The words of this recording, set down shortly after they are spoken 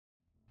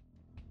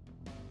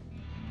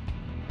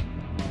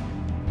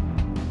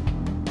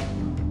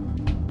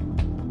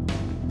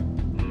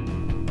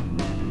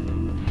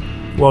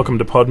Welcome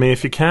to Pod Me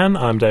If You Can.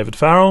 I'm David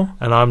Farrell.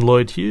 And I'm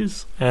Lloyd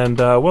Hughes. And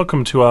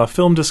welcome to our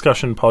film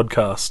discussion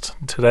podcast.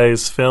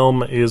 Today's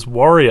film is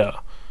Warrior,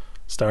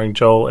 starring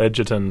Joel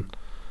Edgerton.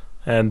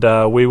 And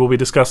we will be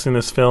discussing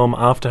this film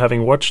after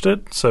having watched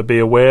it, so be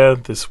aware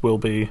this will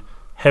be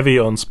heavy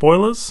on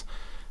spoilers,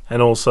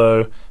 and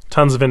also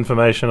tons of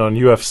information on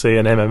UFC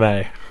and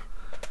MMA.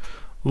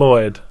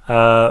 Lloyd,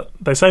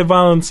 they say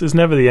violence is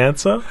never the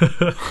answer.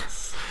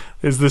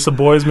 Is this a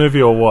boys' movie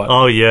or what?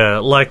 Oh, yeah.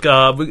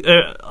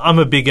 I'm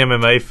a big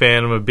MMA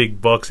fan. I'm a big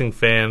boxing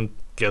fan.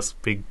 Guess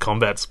big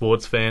combat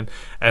sports fan.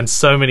 And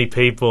so many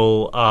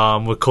people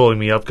were calling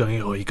me up going,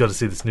 oh, you got to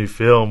see this new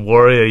film,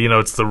 Warrior. You know,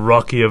 it's the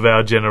Rocky of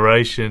our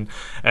generation.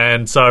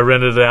 And so I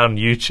rented it out on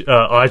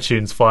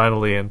iTunes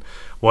finally and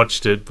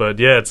watched it. But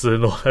yeah,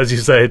 as you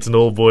say, it's an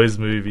all-boys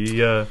movie.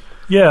 Yeah.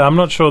 Yeah, I'm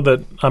not sure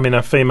that,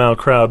 a female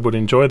crowd would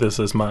enjoy this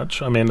as much.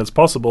 It's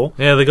possible.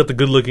 Yeah, they got the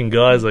good-looking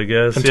guys, I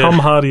guess. And Tom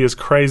Hardy is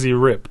crazy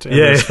ripped in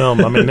this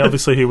film.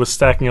 Obviously he was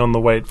stacking on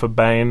the weight for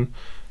Bane.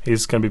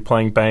 He's going to be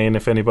playing Bane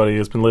if anybody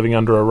has been living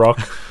under a rock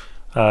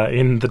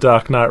in The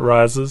Dark Knight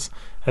Rises.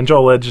 And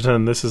Joel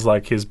Edgerton, this is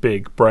like his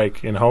big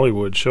break in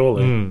Hollywood,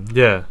 surely.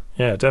 Yeah.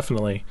 Yeah,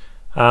 definitely.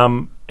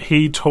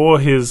 He tore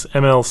his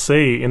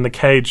MLC in the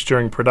cage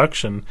during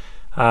production,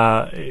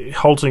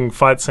 halting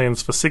fight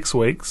scenes for 6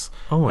 weeks.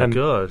 Oh my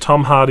god.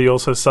 Tom Hardy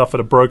also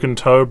suffered a broken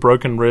toe,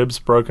 broken ribs,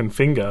 broken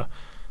finger.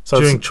 So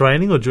during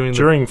training or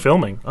during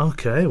filming?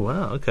 Okay,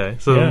 wow, okay.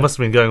 So it must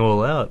have been going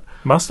all out.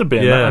 Must have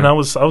been. Yeah. And I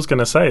was going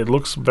to say, it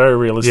looks very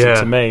realistic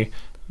to me.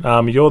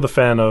 You're the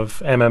fan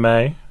of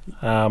MMA.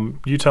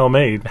 You tell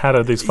me, how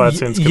did these fight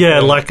scenes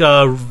compare?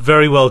 Yeah,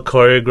 very well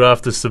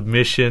choreographed, the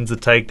submissions, the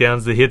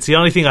takedowns, the hits. The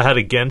only thing I had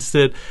against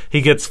it,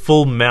 he gets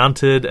full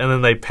mounted and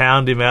then they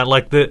pound him out.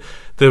 Like the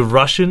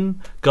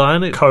Russian guy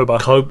in it,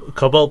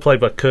 Cobalt, played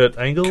by Kurt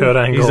Angle.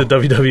 He's a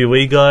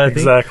WWE guy, I think.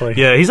 Exactly.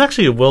 Yeah, he's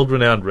actually a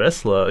world-renowned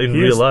wrestler in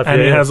real life.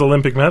 And he has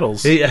Olympic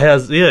medals. He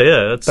has,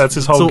 That's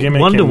his whole gimmick.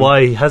 I wonder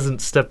why he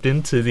hasn't stepped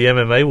into the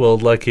MMA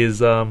world like his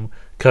co-star,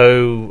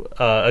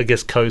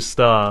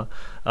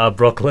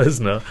 Brock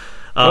Lesnar.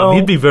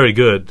 He'd be very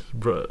good.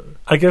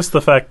 I guess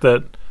the fact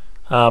that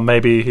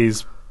maybe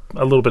he's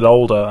a little bit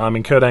older.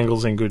 Kurt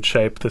Angle's in good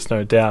shape, there's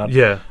no doubt.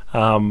 Yeah.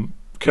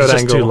 Kurt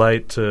Angle, too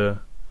late to...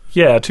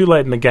 Yeah, too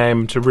late in the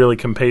game to really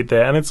compete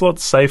there. And it's a lot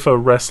safer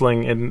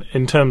wrestling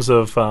in terms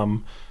of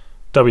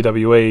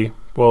WWE,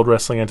 World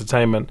Wrestling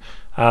Entertainment.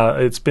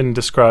 It's been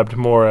described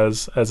more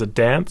as a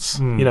dance.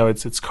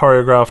 It's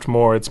choreographed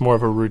more. It's more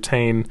of a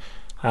routine.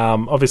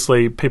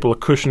 Obviously, people are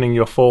cushioning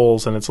your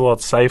falls, and it's a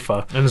lot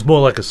safer. And it's more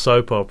like a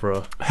soap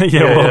opera.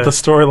 The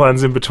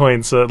storylines in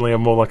between certainly are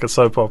more like a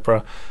soap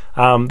opera.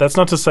 That's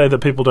not to say that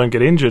people don't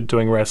get injured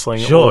doing wrestling.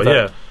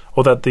 Sure,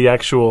 or that the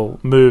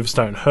actual moves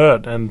don't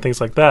hurt and things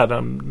like that.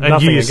 And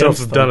you yourself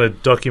have done a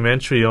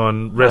documentary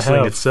on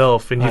wrestling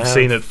itself, and you've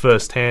seen it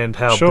firsthand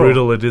how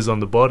brutal it is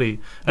on the body.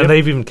 And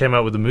they've even came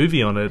out with a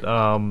movie on it,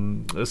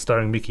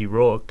 starring Mickey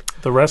Rourke,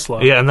 the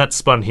wrestler. Yeah, and that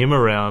spun him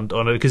around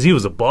on it because he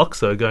was a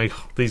boxer, going,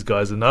 oh, "These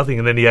guys are nothing,"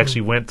 and then he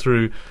actually went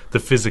through the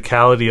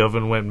physicality of it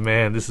and went,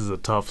 "Man, this is a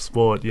tough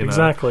sport."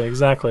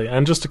 Exactly.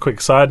 And just a quick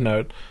side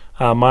note.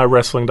 My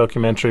wrestling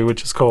documentary,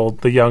 which is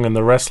called The Young and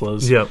the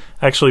Wrestlers,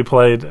 actually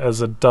played as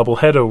a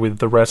double-header with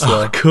The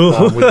Wrestler,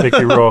 with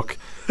Mickey Rourke.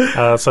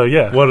 What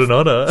an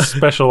honour.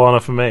 Special honour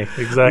for me,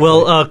 exactly.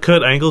 Well,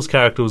 Kurt Angle's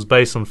character was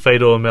based on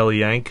Fedor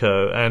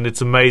Emelianenko, and it's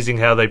amazing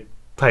how they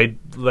played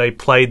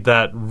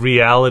that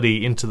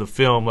reality into the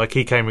film. Like,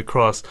 he came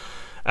across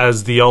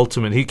as the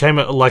ultimate. He came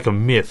like a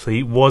myth.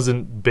 He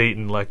wasn't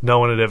beaten. Like, no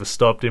one had ever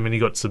stopped him, and he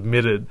got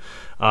submitted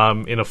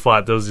in a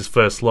fight. That was his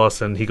first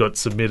loss, and he got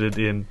submitted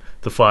in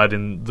the fight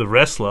in The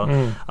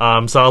Wrestler.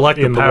 So I like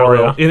the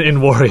parallel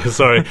in Warrior.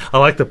 Sorry, I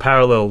like the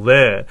parallel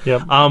there.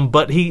 Yep.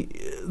 But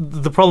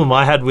the problem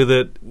I had with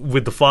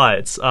the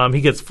fights, he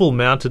gets full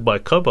mounted by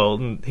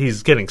Cobalt, and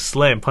he's getting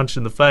slammed, punched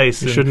in the face.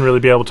 He shouldn't really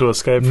be able to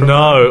escape from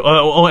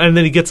that. And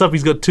then he gets up.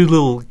 He's got 2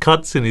 little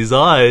cuts in his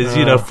eyes.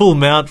 Full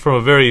mount from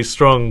a very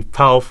strong,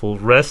 powerful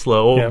wrestler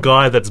or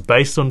guy that's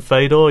based on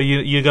Fedor.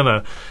 You're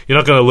not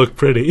gonna look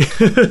pretty.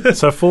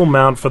 So full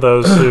mount, for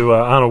those who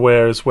aren't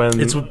aware, is when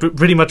it's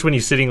pretty much when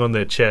you're sitting on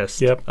their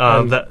chest. Yep.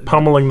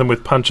 Pummeling them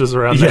with punches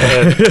around their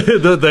head.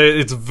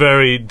 It's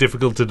very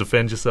difficult to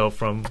defend yourself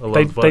from a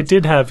lot of fights. They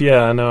did have,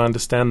 I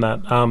understand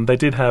that. They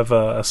did have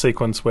a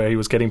sequence where he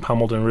was getting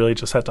pummeled and really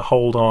just had to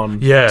hold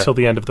on till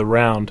the end of the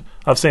round.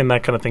 I've seen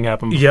that kind of thing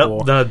happen before.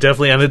 Yep, no,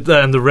 definitely.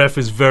 And the ref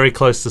is very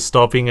close to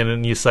stopping, and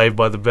then you're saved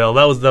by the bell.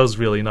 That was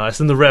really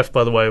nice. And the ref,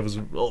 by the way,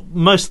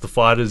 most of the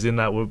fighters in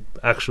that were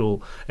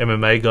actual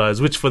MMA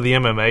guys, which for the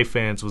MMA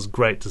fans was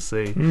great to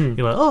see. You're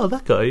like, oh,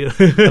 that guy.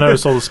 I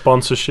noticed all the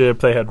sponsorship.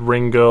 They had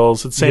ring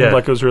girls. It seemed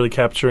like it was really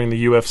capturing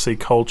the UFC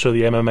culture,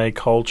 the MMA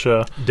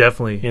culture.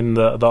 Definitely. In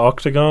the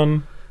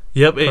octagon.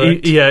 Yep.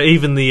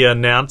 Even the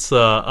announcer,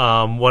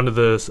 one of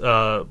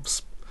the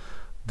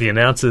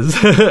announcers,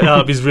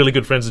 he's really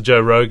good friends with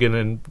Joe Rogan,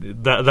 and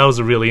that was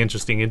a really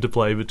interesting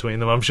interplay between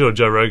them. I'm sure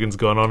Joe Rogan's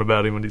gone on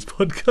about him on his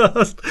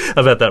podcast,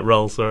 about that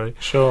role, sorry.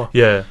 Sure.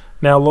 Yeah.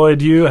 Now,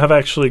 Lloyd, you have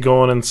actually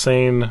gone and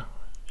seen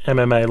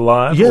MMA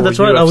live. Yeah, or that's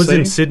right. I was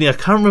in UFC? Sydney. I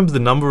can't remember the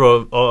number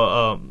of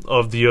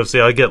the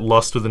UFC. I get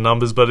lost with the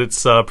numbers, but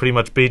it's pretty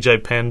much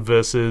BJ Penn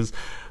versus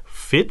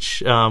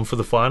Fitch for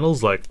the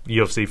finals. Like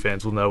UFC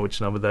fans will know which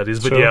number that is.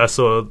 But Sure. yeah, I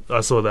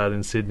saw that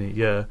in Sydney.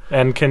 Yeah,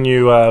 And can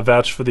you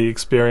vouch for the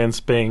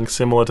experience being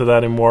similar to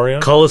that in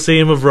Warrior?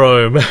 Colosseum of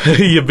Rome.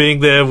 You're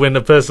being there when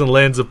a person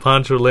lands a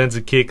punch or lands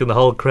a kick, and the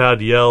whole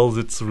crowd yells.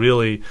 It's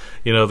really,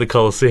 the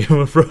Colosseum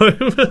of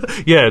Rome.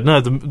 Yeah,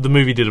 no, the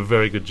movie did a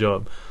very good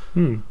job.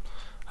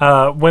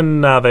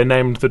 When they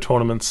named the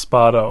tournament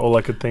Sparta, all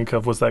I could think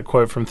of was that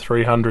quote from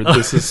 300,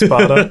 "This is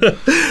Sparta."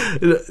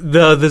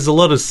 There's a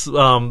lot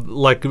of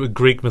like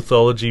Greek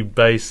mythology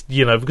based,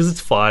 because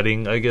it's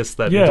fighting. I guess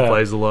that Yeah.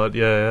 interplays a lot.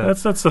 Yeah.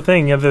 That's the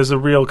thing. Yeah, there's a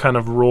real kind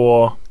of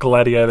raw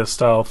gladiator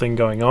style thing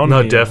going on.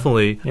 No, here.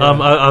 definitely.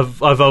 Yeah.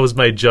 I've always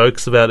made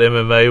jokes about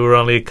MMA. We're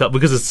only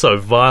because it's so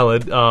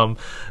violent.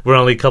 We're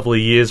only a couple of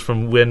years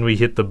from when we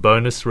hit the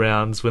bonus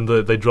rounds when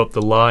they drop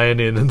the lion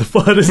in and the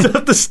fighters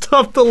have to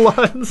stop the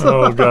lions.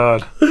 Oh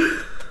God.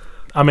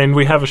 I mean,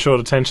 we have a short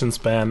attention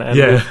span, and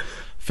Yeah. with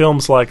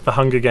films like The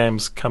Hunger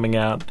Games coming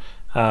out,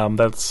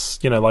 that's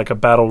like a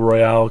battle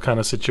royale kind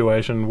of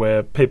situation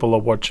where people are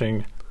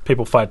watching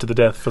people fight to the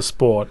death for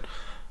sport.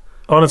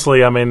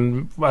 Honestly, I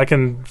mean, I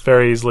can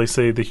very easily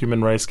see the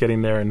human race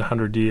getting there in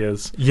 100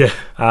 years. Yeah.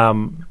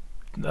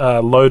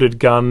 Loaded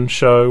gun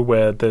show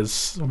where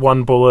there's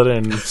one bullet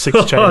in 6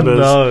 Oh, chambers,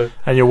 no.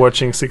 and you're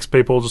watching 6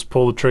 people just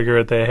pull the trigger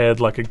at their head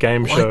like a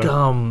game show.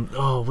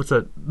 Like what's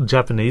that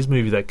Japanese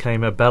movie that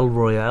came out, Battle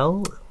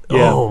Royale?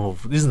 Yeah. Oh,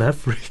 isn't that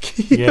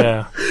freaky?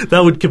 Yeah.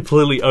 That would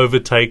completely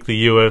overtake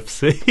the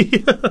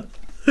UFC.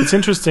 It's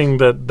interesting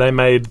that they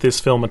made this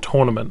film a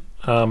tournament.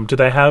 Do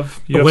they have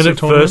UFC When it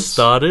tournaments? first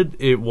started,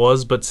 it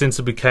was, but since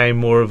it became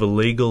more of a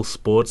legal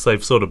sport,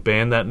 they've sort of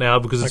banned that now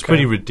because it's Okay.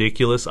 pretty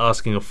ridiculous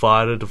asking a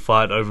fighter to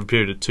fight over a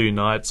period of 2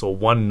 nights or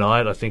 1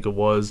 night, I think it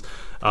was,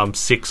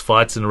 6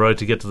 fights in a row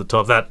to get to the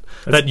top.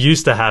 That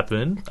used to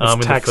happen. It's in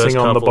the taxing first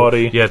on the couple.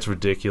 body. Yeah, it's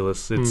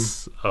ridiculous.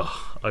 It's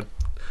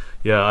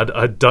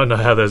I don't know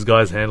how those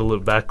guys handle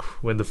it back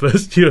when the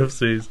first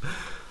UFCs.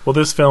 Well,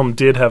 this film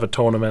did have a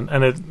tournament,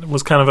 and it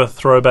was kind of a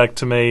throwback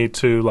to me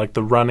to like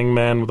The Running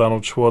Man with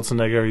Arnold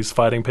Schwarzenegger. He's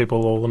fighting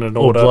people all in an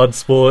Or order.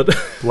 Bloodsport.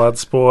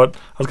 Bloodsport. I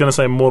was going to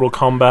say Mortal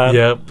Kombat.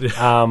 Yeah.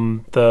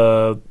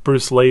 The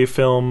Bruce Lee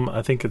film,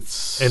 I think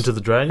it's Enter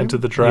the Dragon? Enter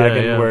the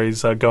Dragon, Yeah. where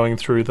he's going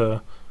through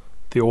the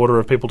order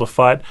of people to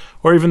fight.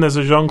 Or even there's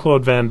a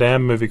Jean-Claude Van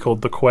Damme movie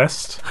called The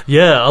Quest.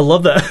 Yeah, I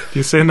love that.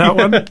 You seen that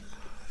one?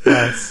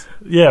 Nice.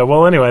 Yeah,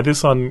 well, anyway,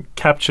 this one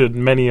captured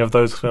many of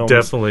those films.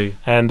 Definitely.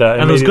 And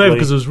And it was great immediately-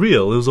 because it was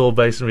real. It was all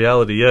based in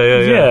reality.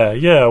 Yeah.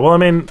 Yeah. Well, I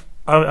mean,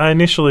 I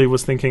initially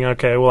was thinking,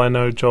 okay, well, I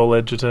know Joel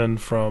Edgerton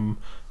from,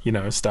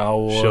 Star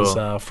Wars,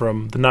 Sure.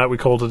 from The Night We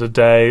Called It a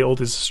Day, all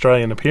these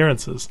Australian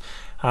appearances.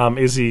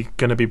 Is he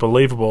going to be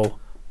believable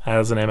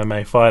as an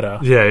MMA fighter?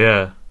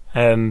 Yeah.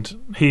 And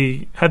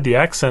he had the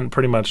accent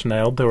pretty much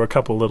nailed. There were a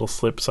couple little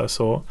slips I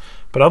saw,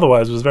 but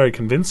otherwise it was very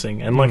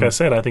convincing. And like I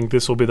said, I think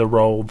this will be the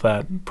role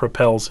that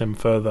propels him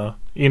further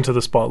into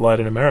the spotlight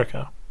in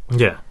America.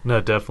 Yeah, no,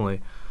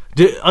 definitely.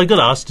 I got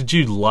to ask, did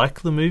you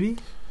like the movie?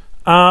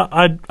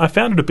 I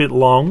found it a bit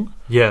long.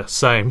 Yeah,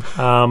 same.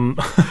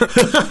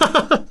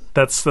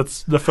 That's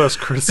the first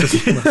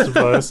criticism, I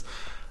suppose.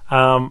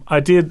 I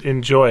did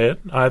enjoy it.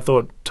 I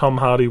thought Tom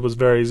Hardy was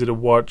very easy to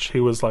watch. He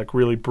was like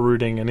really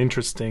brooding and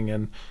interesting,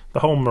 and the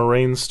whole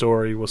Marine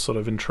story was sort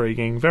of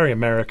intriguing, very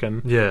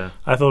American. Yeah.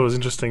 I thought it was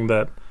interesting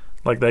that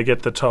like they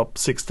get the top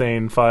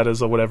 16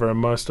 fighters or whatever, and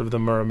most of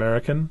them are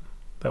American.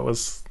 That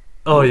was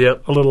Oh, yeah.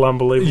 a little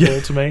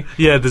unbelievable to me.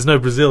 Yeah, there's no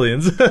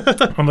Brazilians.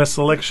 And the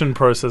selection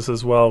process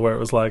as well, where it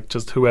was like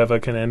just whoever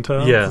can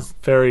enter. Yeah. It's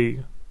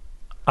very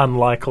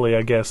unlikely,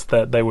 I guess,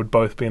 that they would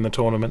both be in the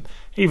tournament.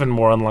 Even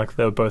more unlikely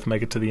they would both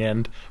make it to the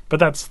end. But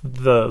that's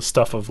the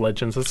stuff of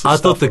legends. It's the I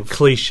thought stuff the of-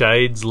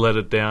 cliches let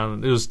it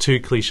down. It was too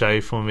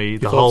cliche for me.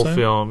 The thought whole so?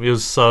 film, it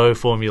was so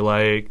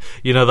formulaic.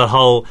 The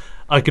whole.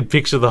 I could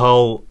picture the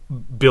whole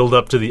build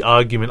up to the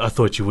argument. I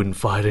thought you wouldn't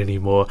fight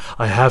anymore.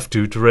 I have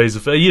to raise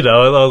a. And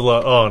I was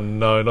like, oh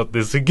no, not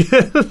this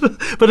again.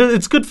 But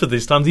it's good for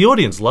this time. The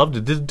audience loved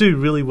it. Did it do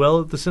really well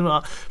at the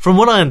cinema? From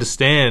what I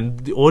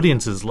understand, the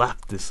audiences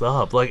lapped this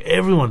up. Like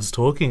everyone's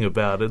talking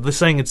about it. They're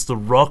saying it's the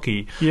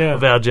Rocky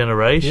of our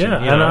generation.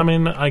 Yeah, you and know? I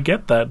mean, I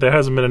get that. There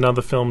hasn't been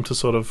another film to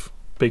sort of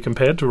be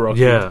compared to Rocky.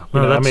 Yeah,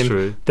 no, that's I mean,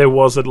 true. There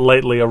was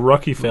lately a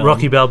Rocky film.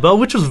 Rocky Balboa,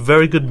 which was a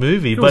very good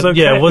movie, It was but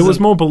okay. yeah, it was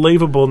more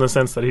believable in the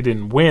sense that he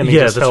didn't win. He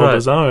Yeah, just that's held right.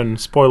 his own.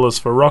 Spoilers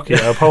for Rocky.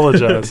 I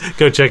apologize.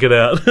 Go check it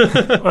out.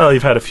 Well,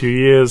 you've had a few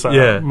years.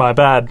 Yeah. My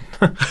bad.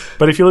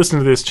 But if you listen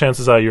to this,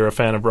 chances are you're a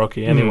fan of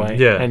Rocky anyway,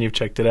 yeah. and you've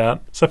checked it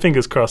out. So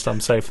fingers crossed I'm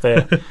safe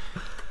there.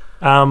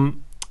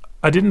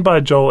 I didn't buy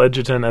Joel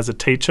Edgerton as a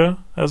teacher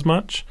as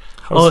much.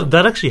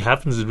 That actually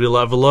happens in real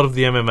life. A lot of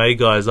the MMA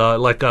guys are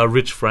like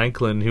Rich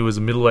Franklin, who was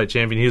a middleweight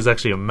champion. He was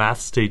actually a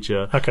maths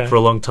teacher for a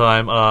long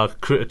time.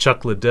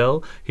 Chuck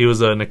Liddell, he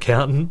was an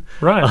accountant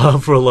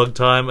for a long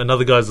time.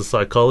 Another guy's a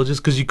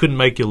psychologist, because you couldn't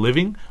make your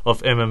living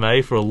off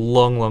MMA for a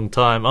long, long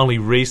time. Only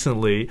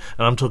recently,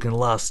 and I'm talking the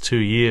last 2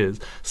 years,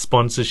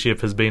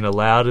 sponsorship has been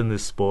allowed in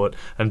this sport,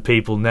 and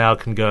people now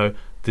can go,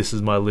 this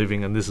is my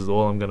living and this is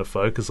all I'm going to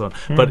focus on.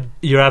 But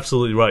you're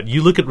absolutely right.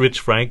 You look at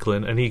Rich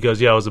Franklin and he goes,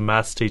 yeah, I was a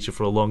maths teacher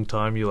for a long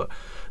time. You're like,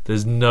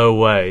 there's no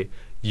way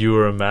you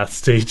were a maths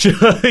teacher.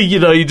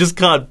 You just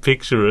can't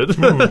picture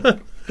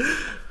it.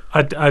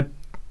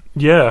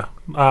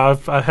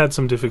 I've had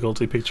some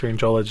difficulty picturing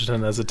Joel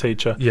Edgerton as a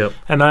teacher. Yep.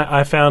 And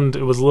I found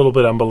it was a little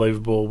bit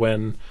unbelievable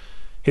when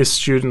his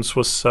students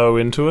were so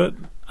into it.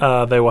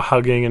 They were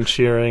hugging and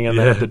cheering, and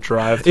they had to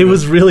drive. It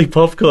was really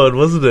popcorn,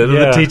 wasn't it? And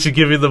Yeah. the teacher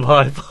giving them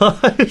high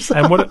fives.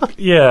 And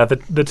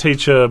the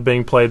teacher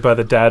being played by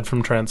the dad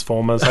from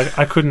Transformers.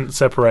 I couldn't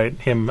separate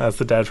him as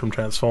the dad from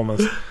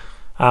Transformers.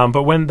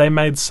 But when they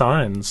made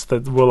signs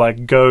that were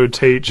like "Go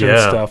teach" and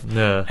stuff,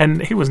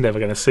 and he was never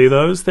going to see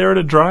those. They're at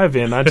a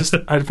drive-in. I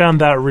found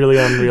that really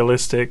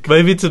unrealistic.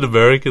 Maybe it's an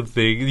American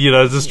thing.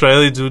 As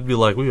Australians would be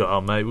like,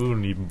 mate, we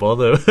wouldn't even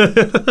bother.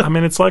 I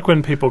mean, it's like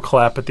when people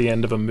clap at the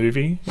end of a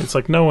movie. It's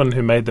like no one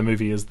who made the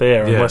movie is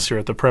there unless you're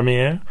at the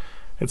premiere.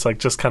 It's like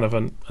just kind of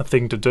a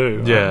thing to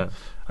do. Yeah.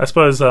 I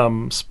suppose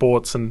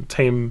sports and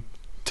team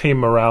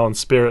morale and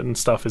spirit and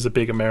stuff is a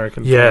big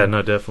American thing. Yeah,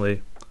 no,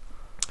 definitely.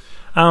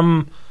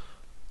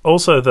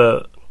 Also,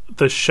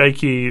 the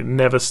shaky,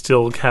 never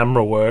still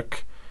camera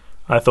work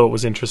I thought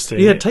was interesting.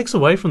 Yeah, it takes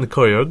away from the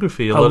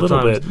choreography a lot of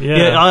little times. bit,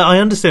 yeah. I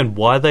understand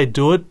why they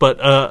do it, but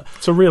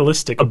it's a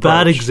realistic a approach.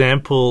 bad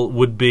example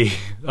would be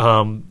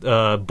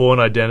Bourne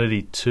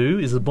Identity 2.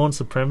 Is it Bourne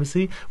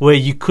Supremacy? Where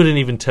you couldn't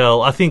even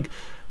tell. I think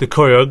the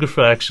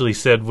choreographer actually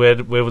said,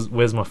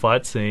 "Where's my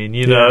fight scene?"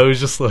 It was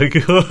just like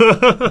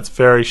it's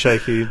very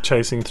shaky,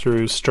 chasing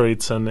through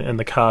streets and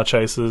the car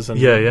chases and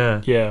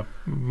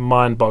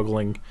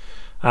mind-boggling.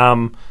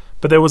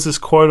 But there was this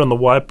quote on the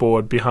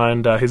whiteboard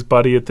behind his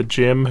buddy at the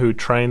gym who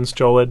trains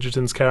Joel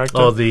Edgerton's character.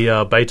 Oh,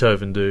 the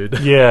Beethoven dude.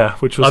 Yeah,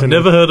 which was... I've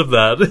never heard of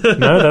that.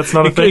 No, that's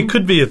not a thing? It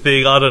could be a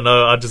thing. I don't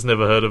know. I just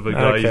never heard of a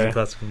guy using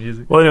classical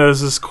music. Well,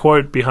 there's this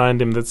quote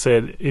behind him that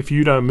said, "If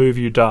you don't move,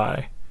 you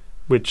die,"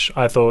 which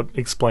I thought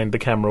explained the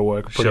camera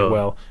work pretty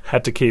well.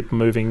 Had to keep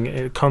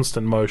moving,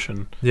 constant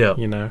motion. Yeah.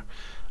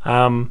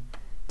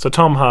 So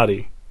Tom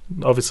Hardy,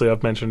 obviously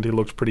I've mentioned he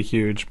looked pretty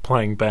huge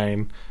playing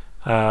Bane.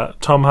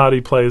 Tom Hardy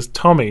plays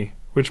Tommy,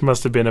 which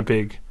must have been a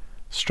big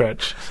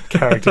stretch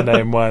character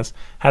name-wise.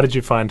 How did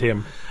you find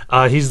him?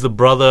 He's the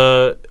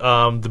brother,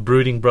 the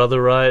brooding brother,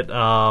 right?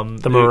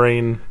 The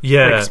Marine,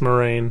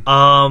 ex-Marine.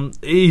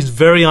 He's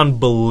very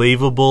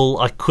unbelievable.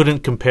 I couldn't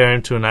compare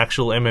him to an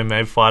actual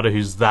MMA fighter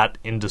who's that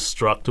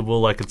indestructible.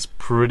 Like, it's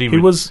pretty... He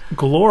was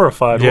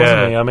glorified,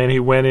 wasn't he? I mean,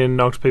 he went in,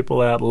 knocked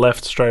people out,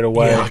 left straight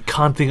away. Yeah, I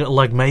can't think of...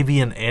 Like, maybe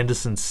an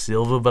Anderson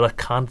Silva, but I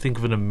can't think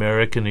of an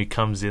American who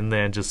comes in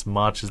there and just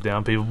marches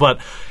down people. But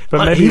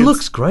maybe he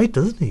looks great,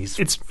 doesn't he?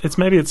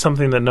 Maybe it's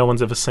something that no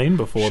one's ever seen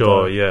before.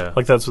 Sure, though. yeah.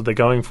 Like, that's what they're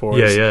going for.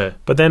 Yeah.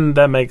 But then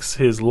that makes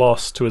his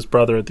loss to his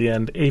brother at the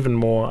end even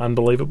more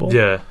unbelievable.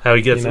 Yeah, how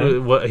he gets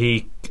what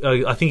he...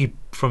 I think he,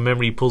 from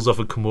memory, he pulls off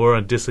a Kimura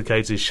and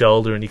dislocates his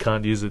shoulder and he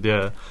can't use it,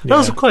 That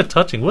was quite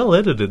touching. Well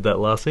edited, that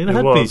last scene.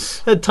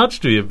 It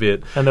touched me a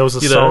bit. And there was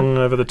a song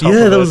over the top of it.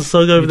 Yeah, there was a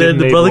song over there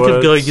and the brother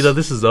kept going, words.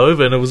 this is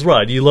over. And it was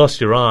right. You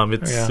lost your arm.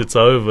 It's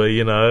over,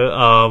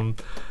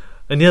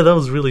 And that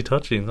was really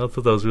touching. I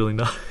thought that was really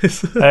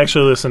nice. I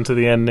actually listened to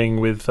the ending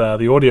with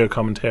the audio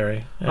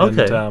commentary.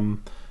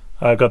 And,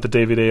 I got the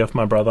DVD off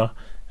my brother.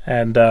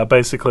 And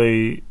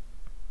basically,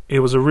 it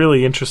was a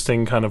really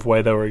interesting kind of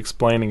way they were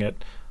explaining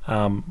it.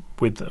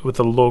 With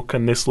the look,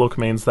 and this look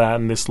means that,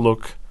 and this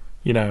look,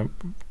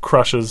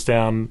 crushes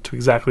down to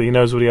exactly... He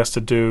knows what he has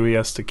to do. He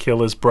has to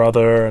kill his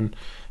brother. And,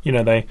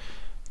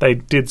 they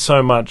did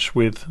so much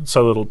with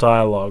so little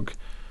dialogue.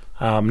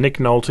 Nick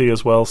Nolte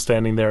as well,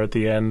 standing there at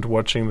the end,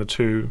 watching the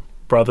two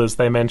brothers.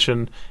 They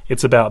mention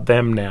it's about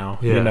them now.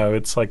 Yeah.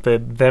 It's like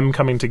them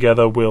coming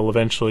together will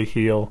eventually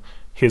heal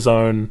his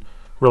own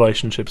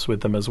relationships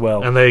with them as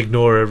well. And they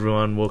ignore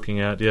everyone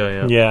walking out.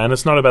 Yeah. Yeah, and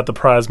it's not about the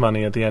prize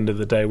money at the end of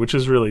the day, which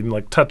is really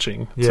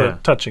touching. It's a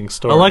touching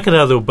story. I like it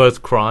how they were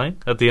both crying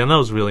at the end. That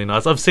was really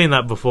nice. I've seen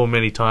that before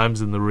many times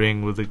in the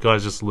ring where the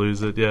guys just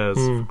lose it. Yeah,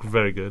 it's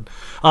very good.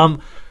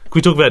 Can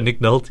we talk about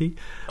Nick Nolte?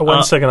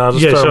 One second, I'll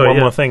just throw one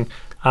more thing.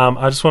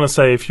 I just want to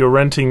say, if you're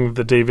renting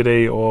the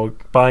DVD or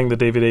buying the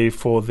DVD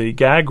for the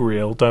gag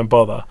reel, don't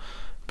bother,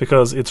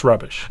 because it's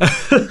rubbish.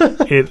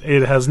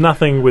 It has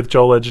nothing with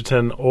Joel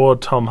Edgerton or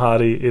Tom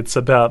Hardy. It's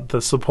about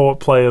the support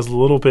players a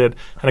little bit,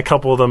 and a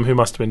couple of them who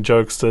must have been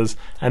jokesters,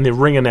 and the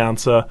ring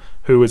announcer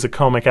who is a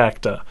comic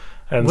actor.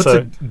 And what's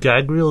a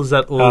gag reel? Is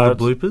that all the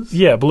bloopers?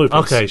 Yeah,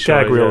 bloopers. Okay,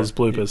 sure. Gag reel is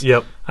bloopers.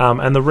 Yep.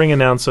 And the ring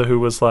announcer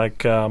who was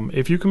like,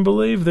 if you can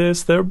believe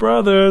this, they're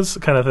brothers,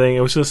 kind of thing.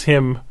 It was just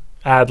him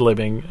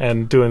ad-libbing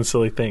and doing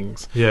silly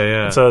things.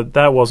 Yeah. So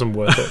that wasn't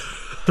worth it.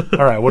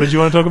 All right, what did you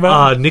want to talk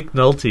about? Nick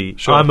Nolte.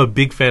 Sure. I'm a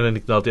big fan of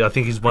Nick Nolte. I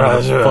think he's one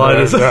of the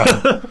finest.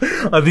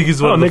 I think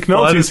he's one of the Nick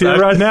Nolte's finest here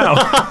right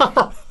actors.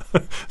 now.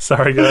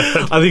 Sorry, go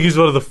ahead. I think he's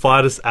one of the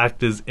finest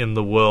actors in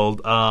the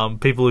world.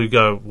 People who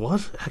go,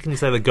 what? How can you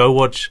say that? Go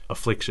watch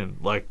Affliction.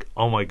 Like,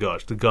 oh my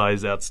gosh, the guy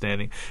is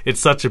outstanding.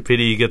 It's such a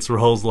pity he gets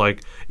roles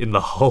like in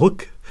The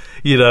Hulk.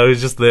 You know, he's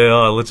just there,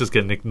 let's just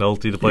get Nick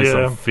Nolte to play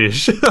some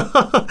fish.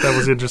 That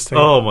was interesting.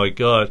 Oh my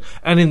god.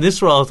 And in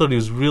this role I thought he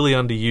was really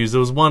underused. There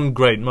was one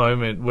great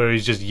moment where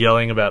he's just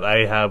yelling about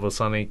Ahab or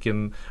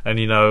something and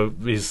you know,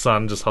 his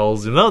son just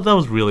holds him. That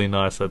was really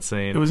nice, that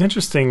scene. It was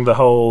interesting, the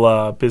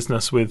whole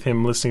business with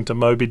him listening to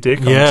Moby Dick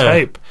on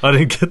tape. I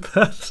didn't get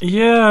that.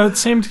 Yeah, it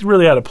seemed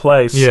really out of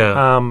place.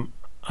 Yeah.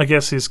 I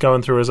guess he's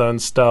going through his own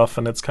stuff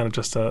and it's kind of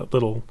just a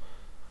little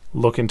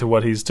look into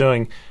what he's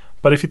doing.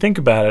 But if you think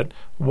about it,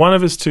 one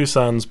of his two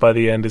sons by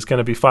the end is going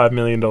to be $5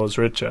 million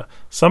richer.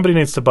 Somebody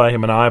needs to buy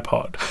him an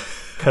iPod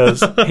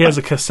because he has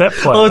a cassette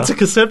player. Oh, it's a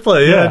cassette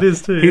player. Yeah, it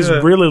is too. He's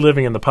really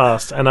living in the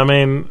past. And I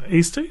mean,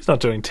 he's not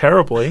doing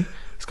terribly.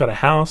 He's got a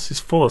house. He's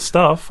full of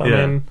stuff. I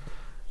mean,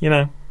 you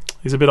know,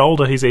 he's a bit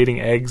older. He's eating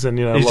eggs and,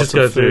 you know, he's lots just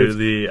going of food. through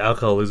the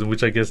alcoholism,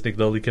 which I guess Nick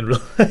Nolte can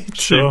relate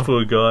Sure. to.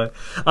 Poor guy.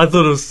 I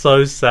thought it was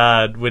so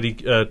sad when he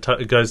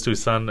goes to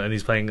his son and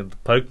he's playing at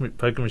the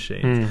poker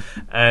machines,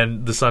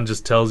 and the son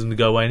just tells him to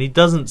go away, and he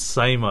doesn't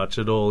say much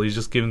at all. He's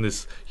just given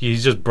this. He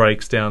just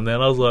breaks down there,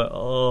 and I was like,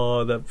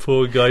 oh, that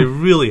poor guy. He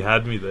really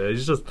had me there.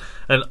 He's just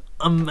an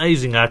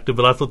amazing actor,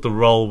 but I thought the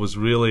role was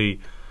really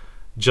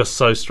just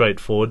so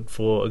straightforward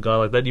for a guy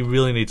like that. You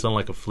really need someone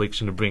like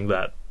Affliction to bring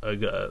that.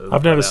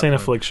 I've never seen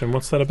Affliction.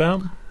 What's that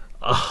about?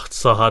 Oh, it's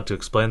so hard to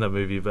explain that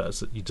movie about.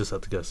 So you just have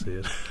to go see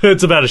it.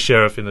 It's about a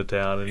sheriff in a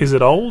town. Is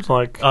it old?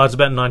 Like, it's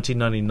about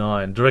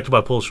 1999. Directed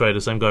by Paul Schrader.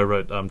 Same guy who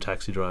wrote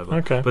Taxi Driver.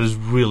 Okay. But it's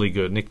really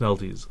good. Nick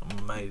Nolte is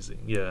amazing.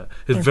 Yeah.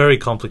 It's a very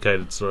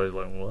complicated story.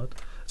 Like, what?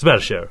 It's about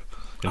a sheriff.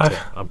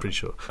 I'm pretty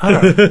sure. I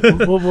don't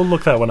know. We'll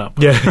look that one up.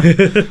 Yeah.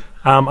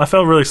 I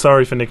felt really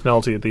sorry for Nick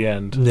Nolte at the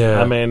end.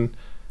 Yeah. I mean,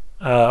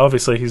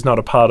 obviously he's not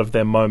a part of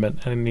their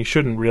moment, and he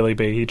shouldn't really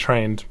be. He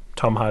trained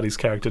Tom Hardy's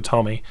character,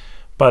 Tommy.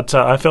 But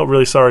I felt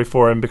really sorry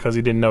for him because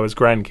he didn't know his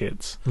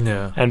grandkids.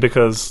 Yeah. And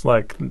because,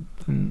 like,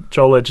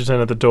 Joel Edgerton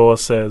at the door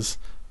says,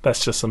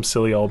 that's just some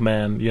silly old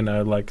man, you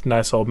know, like,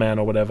 nice old man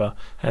or whatever.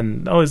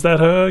 And, oh, is that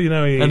her? You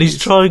know, and he's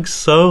trying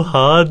so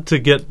hard to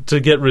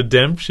get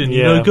redemption.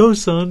 You know, go,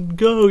 son,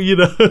 go, you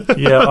know.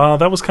 Yeah,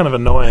 that was kind of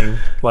annoying.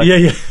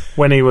 Like,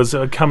 when he was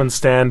come and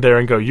stand there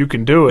and go, you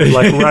can do it,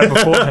 like, right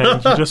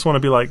beforehand. You just want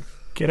to be like,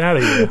 get out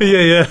of here.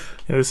 Yeah.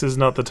 This is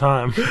not the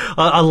time.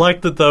 I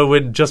liked it, though,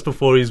 when just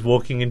before he's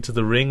walking into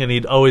the ring, and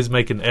he'd always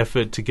make an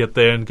effort to get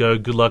there and go,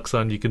 good luck,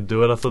 son, you can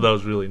do it. I thought that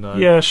was really nice.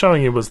 Yeah,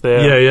 showing he was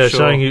there. Yeah, sure.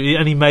 showing you.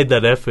 And he made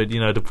that effort, you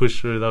know, to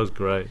push through. That was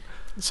great.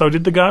 So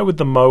did the guy with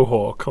the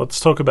mohawk, let's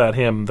talk about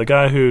him, the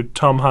guy who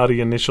Tom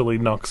Hardy initially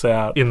knocks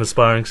out. In the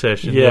sparring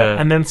session,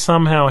 and then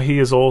somehow he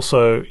is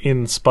also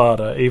in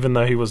Sparta, even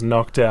though he was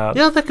knocked out.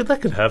 Yeah, that could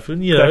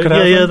happen. You That know? could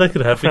happen? Yeah, that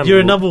could happen. You're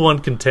a number one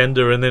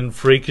contender, and then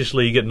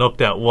freakishly you get knocked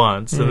out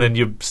once, and then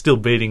you're still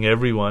beating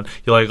everyone.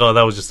 You're like, oh,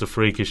 that was just a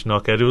freakish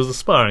knockout. It was a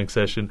sparring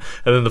session,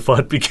 and then the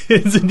fight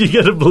begins, and you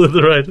get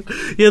obliterated.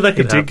 Yeah, that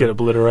could happen. He did get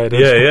obliterated.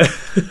 Yeah.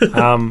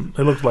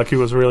 It looked like he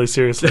was really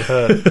seriously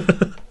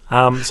hurt.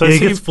 So he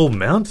gets full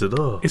mounted.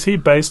 Oh. Is he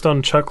based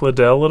on Chuck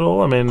Liddell at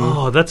all? I mean,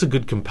 that's a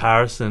good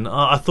comparison.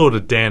 I thought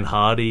of Dan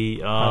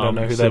Hardy. I don't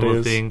know who that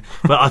is. Thing.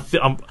 But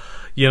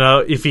you know,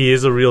 if he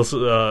is a real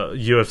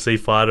UFC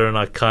fighter and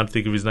I can't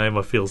think of his name,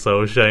 I feel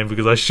so ashamed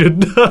because I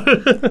should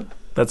know.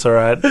 That's all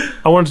right.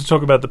 I wanted to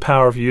talk about the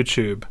power of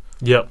YouTube.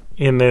 Yep.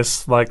 In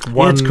this, like,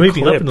 one it's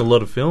creeping clip. up in a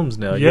lot of films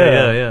now.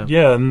 Yeah.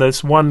 And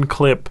there's one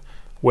clip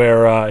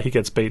where he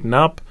gets beaten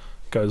up,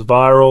 goes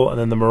viral, and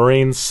then the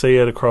Marines see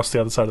it across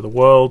the other side of the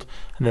world,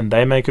 and then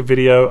they make a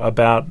video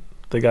about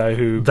the guy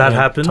who that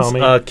happens.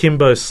 Tommy.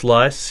 Kimbo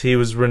Slice, he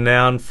was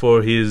renowned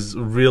for his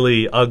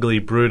really ugly,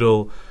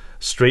 brutal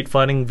street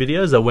fighting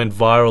videos that went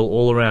viral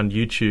all around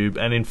YouTube,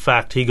 and in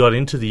fact he got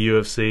into the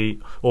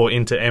UFC or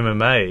into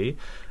MMA,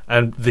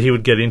 and he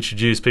would get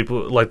introduced.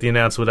 People, like the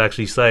announcer would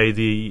actually say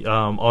the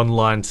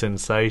online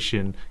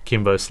sensation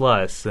Kimbo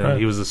Slice, and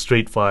he was a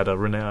street fighter,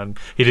 renowned.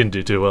 He didn't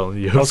do too well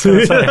in the UFC. I was going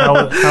to say,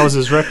 how was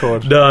his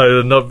record?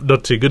 No,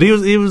 not too good.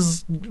 He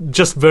was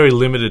just very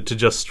limited to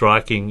just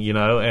striking, you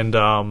know. And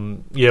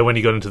when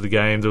he got into the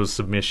game, there was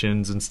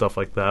submissions and stuff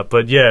like that.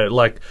 But yeah,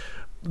 like,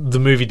 the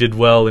movie did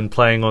well in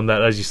playing on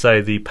that, as you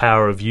say, the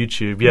power of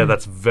YouTube. Yeah,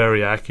 that's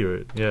very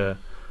accurate. Yeah.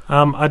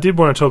 I did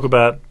want to talk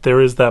about, there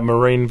is that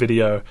Marine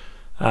video.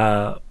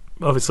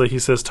 Obviously he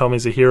says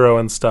Tommy's a hero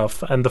and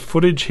stuff, and the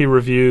footage he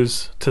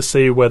reviews to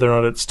see whether or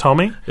not it's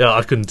Tommy. Yeah,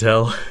 I couldn't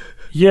tell.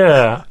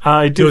 Yeah,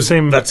 it did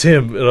seem that's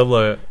him, and I'm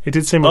like, it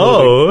did seem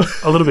a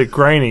little bit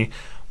grainy,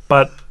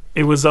 but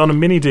it was on a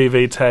mini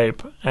DV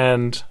tape,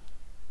 and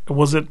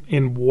was it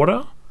in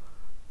water?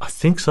 I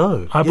think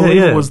so. I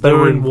believe it was. They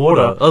were in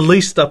water, at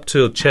least up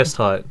to chest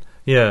height.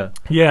 Yeah,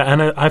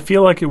 and I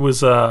feel like it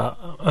was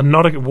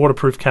not a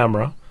waterproof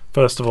camera.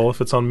 first of all,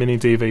 if it's on mini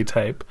DV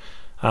tape,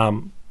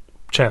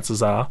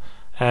 chances are.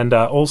 And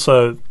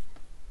also,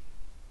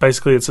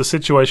 basically, it's a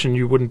situation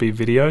you wouldn't be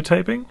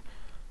videotaping,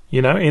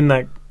 you know, in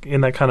that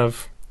kind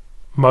of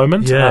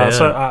moment.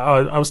 So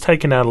I was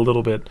taken out a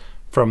little bit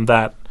from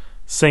that,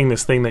 seeing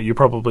this thing that you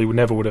probably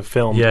never would have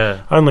filmed.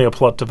 Yeah. Only a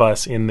plot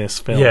device in this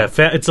film. Yeah,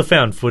 it's a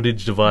found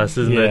footage device,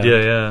 isn't it?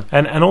 Yeah.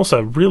 And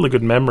also, really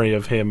good memory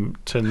of him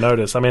to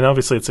notice. I mean,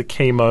 obviously, it's a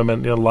key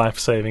moment, you know,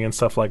 life-saving and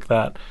stuff like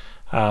that.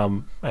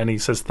 And he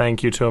says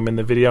thank you to him in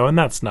the video, and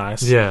that's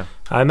nice. Yeah.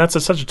 And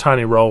that's such a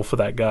tiny role for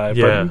that guy.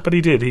 Yeah. But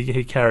he did.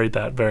 He carried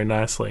that very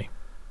nicely.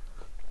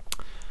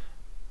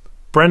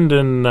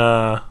 Brendan,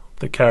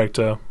 the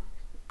character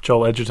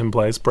Joel Edgerton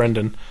plays,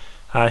 Brendan,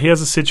 he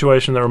has a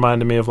situation that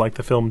reminded me of like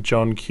the film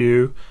John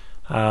Q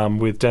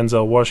with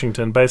Denzel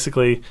Washington.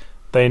 Basically,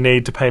 they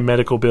need to pay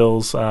medical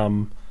bills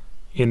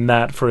in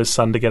that for his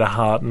son to get a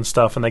heart and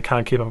stuff, and they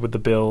can't keep up with the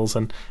bills.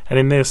 And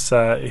in this,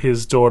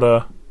 his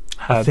daughter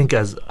had... I think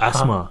as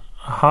asthma.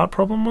 A heart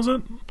problem, was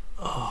it?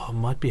 Oh, it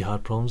might be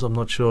heart problems. I'm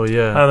not sure,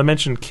 yeah. They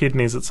mentioned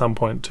kidneys at some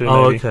point too,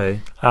 Oh, maybe. okay.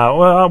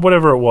 Well,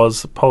 whatever it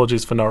was,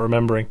 apologies for not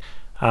remembering.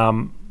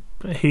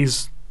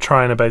 He's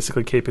trying to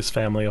basically keep his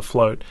family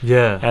afloat.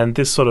 Yeah. And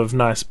this sort of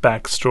nice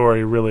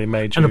backstory really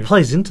made you... And it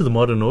plays into the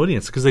modern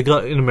audience, because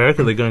in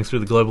America, they're going through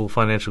the global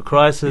financial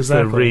crisis,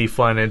 They're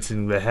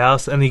refinancing their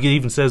house, and he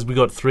even says, we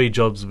got 3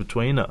 jobs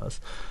between us.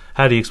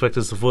 How do you expect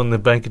us to afford? And the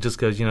banker just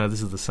goes, you know,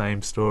 this is the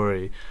same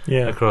story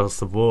across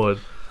the board.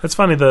 It's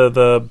funny,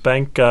 the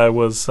bank guy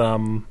was...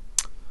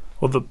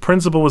 well, the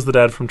principal was the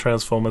dad from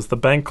Transformers. The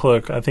bank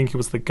clerk, I think he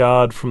was the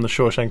guard from the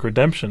Shawshank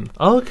Redemption.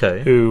 Oh,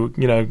 okay. Who,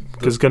 you know,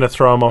 was going to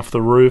throw him off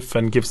the roof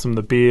and gives them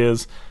the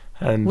beers.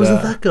 And was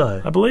it that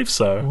guy? I believe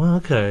so. Well,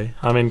 okay.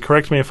 I mean,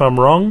 correct me if I'm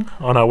wrong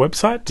on our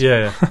website.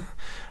 Yeah.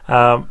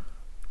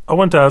 I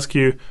want to ask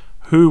you,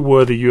 who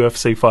were the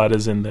UFC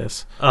fighters in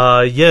this?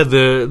 Yeah,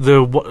 they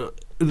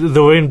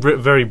were in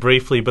very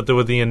briefly, but there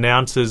were the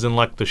announcers in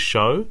like the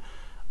show.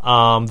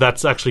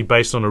 That's actually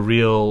based on a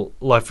real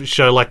life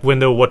show, like when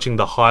they were watching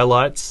the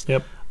highlights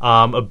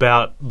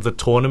about the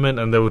tournament,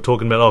 and they were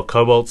talking about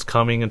Cobalt's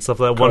coming and stuff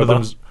like that. One of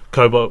them's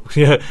Cobalt,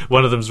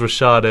 one of them's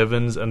Rashad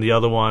Evans, and the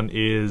other one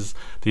is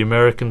the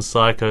American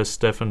Psycho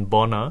Stephan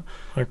Bonner.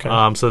 Okay.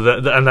 So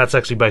that's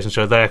actually based on the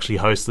show. They actually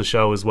host the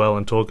show as well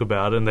and talk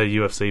about it, and they're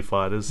UFC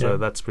fighters, so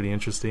that's pretty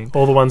interesting.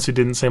 All the ones who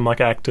didn't seem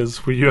like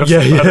actors were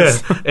UFC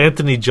fighters. Yeah.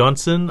 Anthony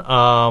Johnson,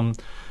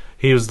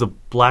 he was the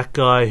black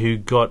guy who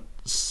got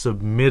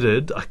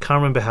submitted. I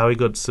can't remember how he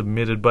got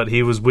submitted, but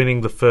he was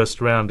winning the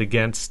first round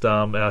against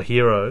our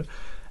hero,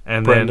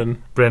 and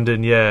Brendan.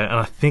 Brendan, and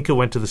I think it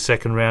went to the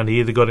second round. He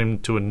either got him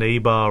to a knee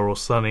bar or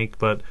something,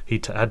 but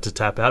he had to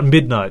tap out.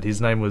 Midnight,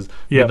 his name was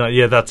Midnight.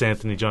 Yeah, that's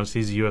Anthony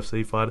Johnson. He's a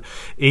UFC fighter.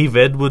 Eve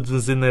Edwards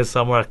was in there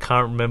somewhere. I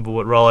can't remember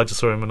what role. I just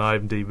saw him on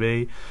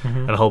IMDb,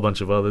 and a whole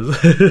bunch of others.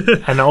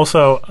 And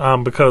also,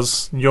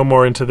 because you're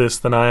more into this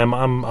than I am,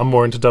 I'm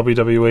more into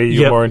WWE.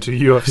 You're more into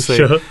UFC.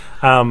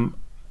 Sure.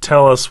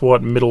 Tell us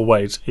what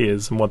middleweight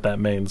is and what that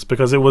means,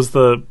 because it was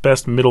the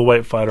best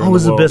middleweight fighter in the world. Oh, it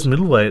was the best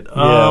middleweight?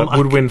 Yeah,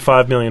 would win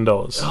 $5 million.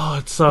 Oh,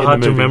 it's so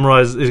hard to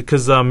memorize,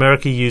 because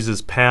America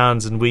uses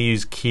pounds and we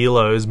use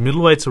kilos.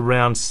 Middleweight's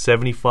around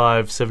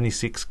 75,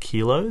 76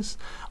 kilos.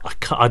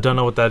 I don't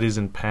know what that is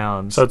in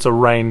pounds. So it's a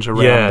range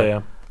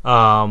around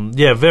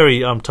there.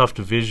 Very tough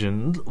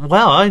division.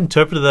 Wow, I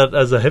interpreted that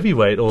as a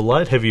heavyweight or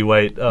light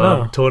heavyweight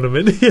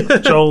tournament.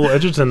 Joel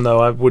Edgerton,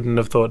 though, I wouldn't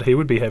have thought he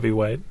would be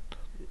heavyweight.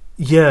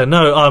 Yeah,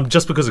 no,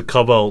 just because of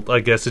Cobalt, I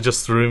guess it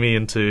just threw me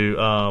into,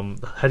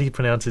 how do you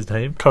pronounce his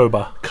name?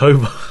 Koba.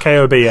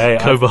 K-O-B-A.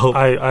 Cobalt.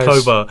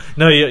 Koba.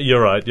 No, you're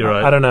right.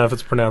 I don't know if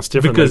it's pronounced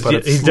differently, because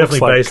but he's definitely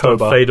like based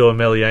Koba. on Fedor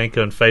Emelianenko,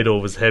 and Fedor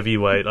was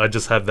heavyweight. I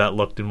just had that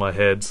locked in my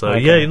head. So,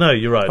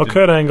 you're right. Well,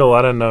 Kurt Angle,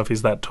 I don't know if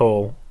he's that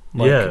tall.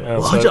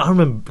 I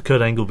remember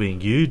Kurt Angle being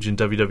huge in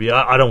WWE.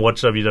 I don't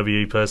watch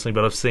WWE personally,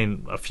 but I've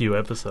seen a few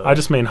episodes. I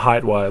just mean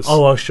height-wise.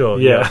 Oh, sure.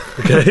 Yeah.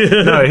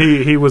 Okay. No,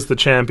 he was the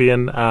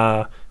champion.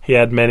 He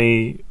had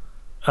many...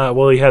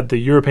 he had the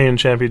European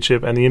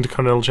Championship and the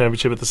Intercontinental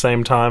Championship at the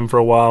same time for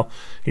a while.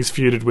 He's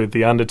feuded with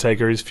The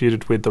Undertaker. He's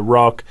feuded with The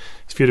Rock.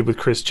 He's feuded with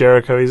Chris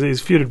Jericho. He's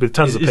feuded with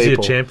tons of people. Is he a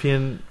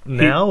champion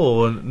now?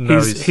 Or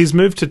no? He's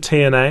moved to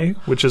TNA,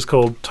 which is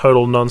called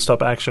Total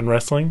Nonstop Action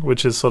Wrestling,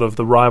 which is sort of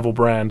the rival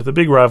brand, the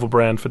big rival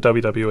brand for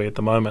WWE at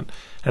the moment.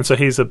 And so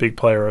he's a big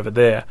player over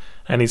there.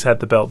 And he's had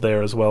the belt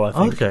there as well, I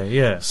think. Okay,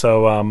 yeah.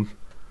 So,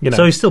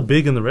 So he's still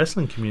big in the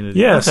wrestling community.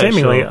 Yeah, okay,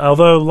 seemingly. Sure.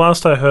 Although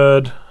last I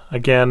heard,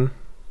 again,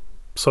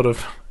 sort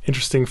of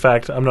interesting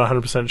fact I'm not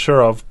 100%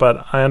 sure of,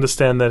 but I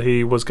understand that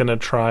he was going to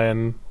try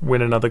and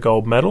win another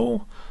gold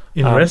medal.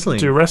 In wrestling?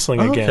 Do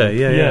wrestling again.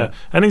 Okay, yeah.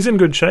 And he's in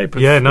good shape.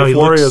 He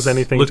Warrior's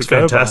anything looks to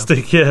go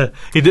fantastic, by. yeah.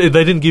 They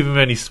didn't give him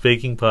any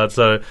speaking parts,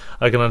 so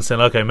I can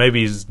understand, okay,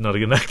 maybe he's not a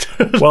good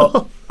actor at all.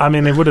 Well, I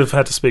mean, he would have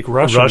had to speak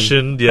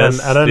Russian.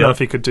 Yes. And I don't know if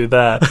he could do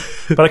that.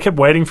 But I kept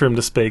waiting for him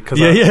to speak. Cause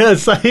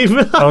same.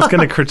 I was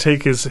going to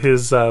critique his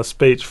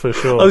speech for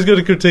sure. I was going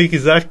to critique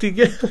his acting,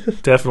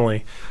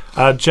 Definitely.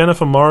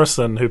 Jennifer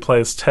Morrison, who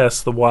plays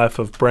Tess, the wife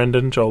of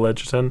Brendan, Joel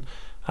Edgerton,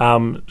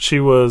 She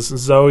was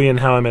Zoe in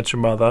How I Met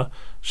Your Mother.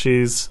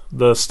 She's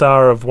the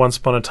star of Once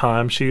Upon a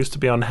Time. She used to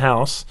be on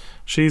House.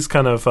 She's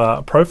kind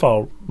of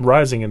profile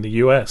rising in the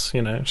US,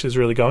 you know. She's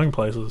really going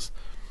places.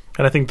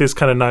 And I think this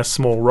kind of nice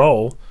small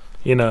role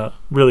in a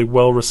really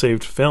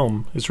well-received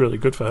film is really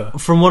good for her.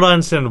 From what I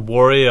understand,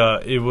 Warrior,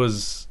 it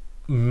was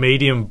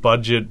medium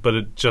budget, but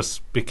it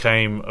just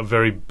became a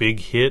very big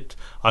hit.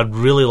 I'd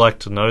really like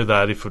to know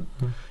that if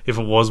it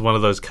was one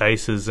of those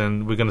cases,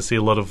 and we're going to see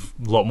a lot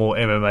more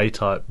MMA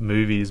type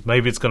movies.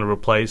 Maybe it's going to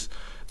replace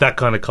that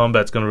kind of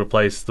combat's going to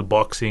replace the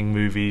boxing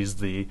movies,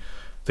 the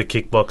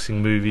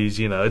kickboxing movies.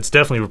 You know, it's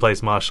definitely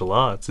replaced martial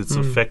arts. It's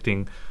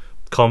affecting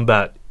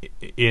combat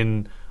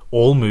in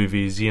all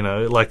movies. You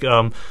know, like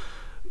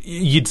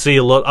you'd see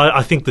a lot.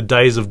 I think the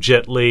days of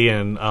Jet Li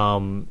and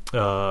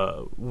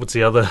what's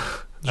the other?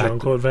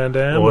 Jean-Claude Van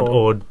Damme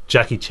or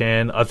Jackie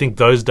Chan. I think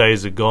those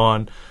days are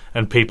gone,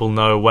 and people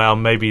know, wow,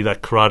 maybe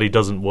that karate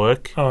doesn't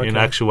work. In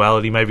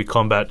actuality. Maybe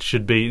combat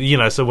should be, you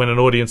know, so when an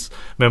audience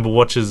member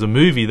watches a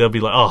movie, they'll be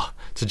like, oh,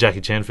 it's a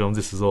Jackie Chan film,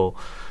 this is all,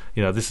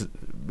 you know, this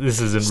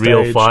isn't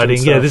real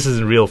fighting. Yeah, this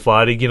isn't real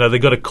fighting. You know, they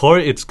got to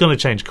it's going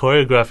to change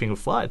choreographing of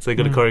fights. They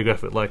got to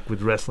choreograph it like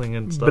with wrestling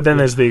and stuff. But then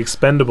there's the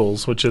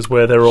Expendables, which is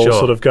where they're all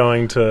sort of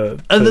going to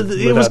and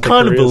it was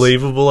kind of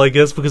believable, I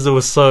guess, because they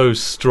were so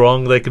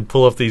strong. They could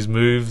pull off these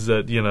moves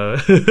that, you know.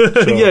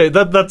 Yeah,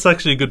 that's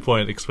actually a good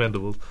point.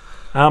 Expendables.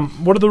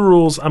 What are the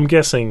rules? I'm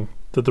guessing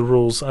that the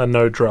rules are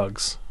no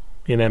drugs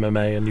in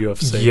MMA and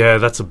UFC. Yeah,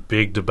 that's a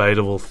big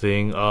debatable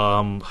thing.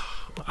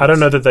 I don't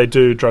know that they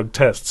do drug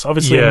tests.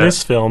 Obviously, in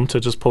this film, to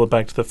just pull it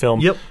back to the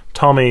film,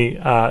 Tommy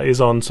is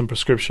on some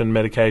prescription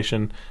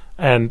medication,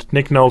 and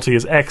Nick Nolte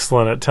is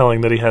excellent at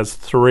telling that he has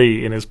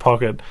 3 in his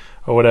pocket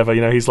or whatever.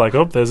 You know, he's like,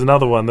 oh, there's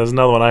another one.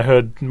 I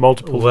heard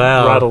multiple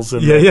rattles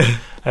in there.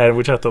 And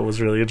which I thought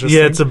was really interesting.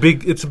 Yeah, it's a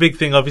big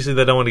thing. Obviously,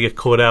 they don't want to get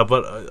caught out,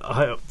 but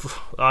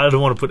I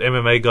don't want to put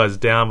MMA guys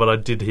down, but I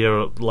did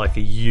hear like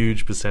a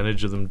huge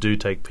percentage of them do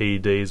take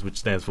PEDs, which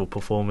stands for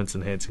performance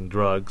enhancing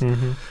drugs.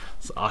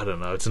 So I don't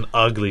know. It's an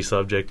ugly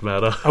subject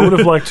matter. I would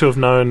have liked to have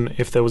known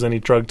if there was any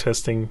drug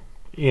testing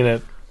in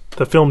it.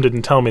 The film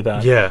didn't tell me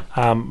that. Yeah.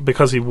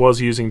 Because he was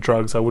using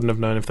drugs, I wouldn't have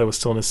known if they were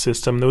still in his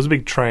system. There was a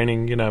big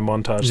training, you know,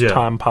 montage,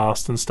 time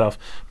passed and stuff.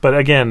 But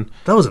again,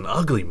 that was an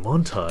ugly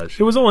montage.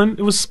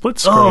 It was split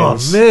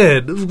screens. Oh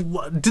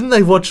man, didn't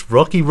they watch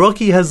Rocky?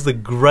 Rocky has the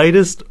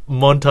greatest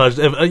montage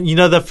ever. You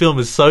know, that film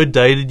is so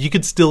dated. You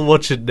could still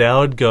watch it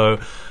now and go,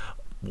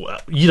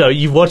 you know,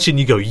 you watch it and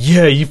you go,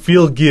 yeah, you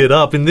feel geared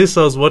up. In this,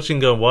 I was watching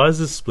going, why is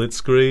this split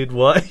screen?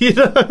 Why? You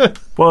know?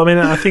 Well, I mean,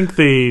 I think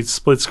the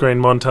split screen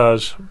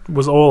montage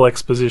was all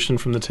exposition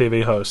from the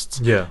TV hosts.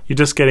 Yeah. You're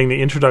just getting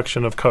the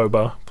introduction of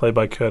Cobra, played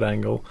by Kurt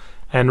Angle,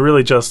 and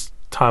really just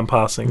time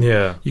passing.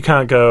 Yeah. You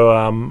can't go,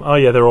 oh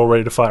yeah, they're all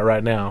ready to fight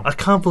right now. I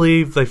can't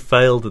believe they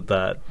failed at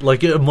that.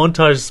 Like, a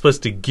montage is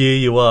supposed to gear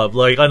you up.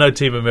 Like, I know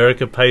Team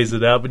America pays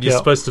it out, but you're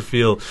supposed to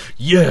feel,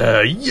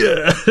 yeah.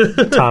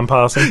 Time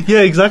passing.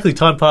 Yeah, exactly.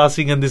 Time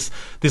passing and this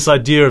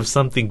idea of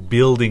something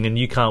building and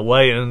you can't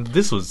wait. And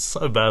this was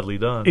so badly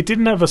done. It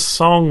didn't have a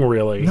song,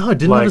 really. No, it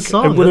didn't have a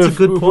song. That's a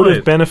good point. It would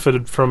have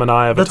benefited from an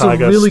Eye of a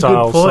Tiger really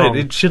style good point. song.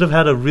 It should have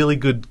had a really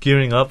good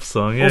gearing up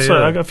song. Yeah, also,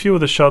 a few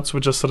of the shots were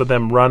just sort of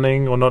them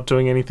running or not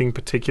doing anything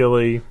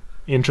particularly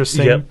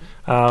interesting. Yep.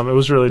 It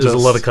was really There's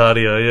just a lot of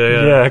cardio.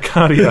 Yeah,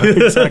 cardio,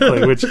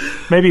 exactly, which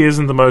maybe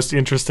isn't the most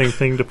interesting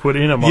thing to put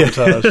in a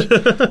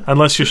montage,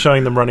 unless you're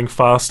showing them running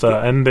faster,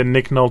 and then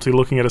Nick Nolte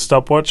looking at a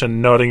stopwatch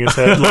and nodding his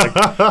head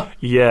like,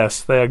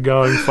 yes, they are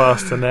going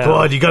faster now.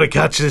 God, you got to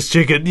catch this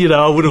chicken. You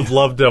know, I would have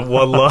loved that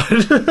one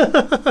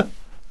line.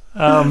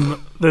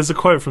 There's a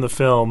quote from the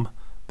film.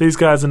 These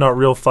guys are not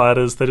real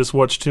fighters. They just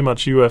watch too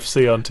much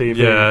UFC on TV.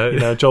 Yeah. You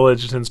know, Joel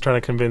Edgerton's trying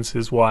to convince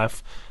his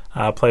wife,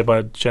 played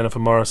by Jennifer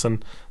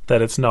Morrison, that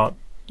it's not,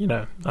 you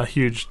know, a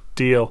huge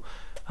deal.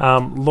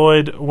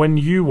 Lloyd, when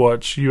you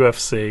watch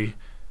UFC,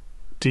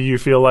 do you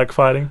feel like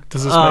fighting?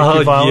 Does this make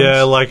you violent?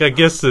 Yeah, like, I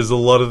guess there's a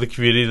lot of the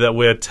community that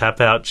wear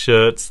tap-out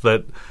shirts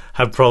that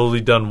have probably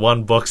done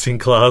one boxing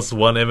class,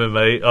 one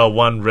MMA,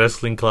 one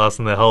wrestling class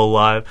in their whole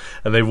life,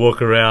 and they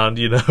walk around,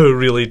 you know,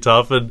 really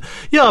tough. And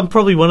yeah, I'm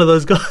probably one of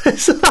those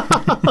guys.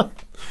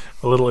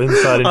 A little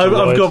insight into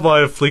I've got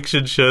my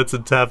Affliction shirts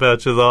and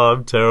tap-out shirts. Oh,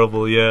 I'm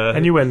terrible, yeah.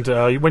 And you went,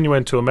 when you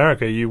went to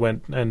America, you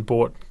went and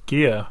bought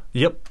gear.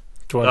 Yep.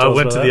 I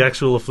went to the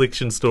actual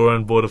Affliction store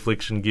and bought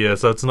Affliction gear,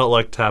 so it's not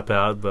like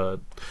tap-out, but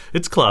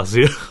it's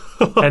classier.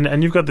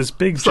 and you've got this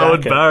big jacket. So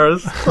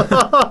embarrassed.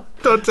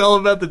 Don't tell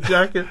him about the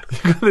jacket.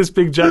 You've got this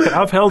big jacket.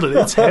 I've held it.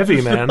 It's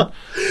heavy, man.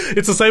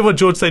 It's the same one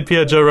George St.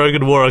 Pierre, Joe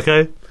Rogan wore,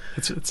 okay?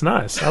 It's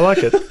nice. I like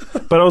it.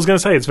 But I was going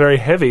to say, it's very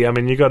heavy. I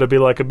mean, you got to be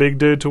like a big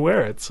dude to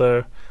wear it,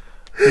 so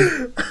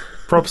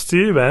props to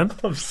you, man.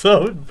 I'm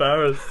so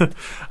embarrassed.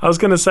 I was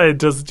going to say,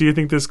 do you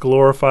think this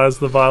glorifies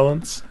the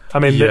violence? I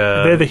mean,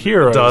 they're the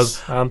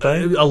heroes, aren't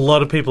they? A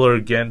lot of people are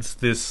against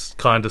this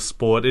kind of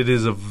sport. It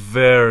is a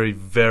very,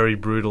 very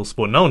brutal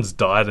sport. No one's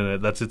died in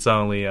it. That's its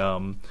only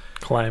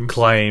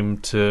claim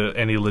to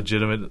any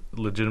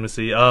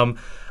legitimacy.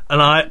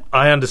 And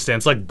I understand.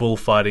 It's like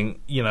bullfighting.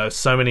 You know,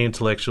 so many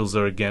intellectuals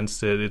are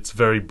against it. It's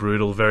very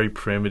brutal, very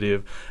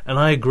primitive. And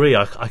I agree.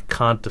 I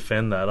can't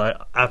defend that.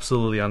 I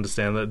absolutely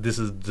understand that this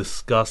is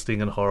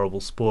disgusting and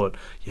horrible sport,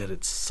 yet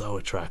it's so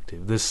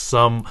attractive. There's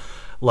some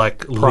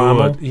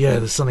primal.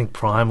 There's something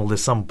primal.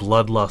 There's some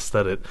bloodlust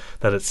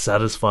that it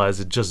satisfies.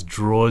 It just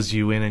draws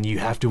you in, and you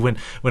have to when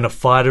a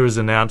fighter is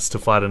announced to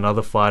fight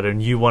another fighter,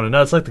 and you want to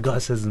know. It's like the guy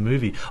says in the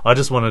movie. I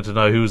just wanted to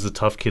know who was the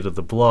tough kid of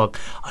the block.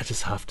 I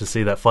just have to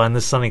see that fight. And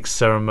there's something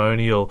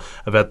ceremonial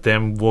about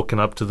them walking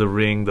up to the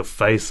ring, the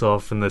face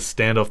off, and the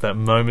standoff. That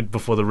moment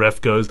before the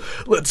ref goes,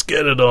 "Let's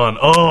get it on."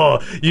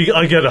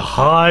 I get a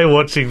high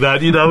watching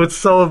that. You know, it's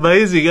so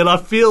amazing, and I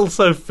feel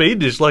so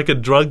fiendish, like a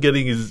drug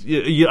getting his.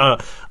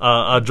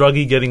 A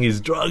druggie getting his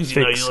drugs,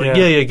 fix,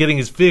 getting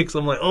his fix.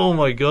 I'm like, oh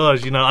my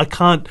gosh, I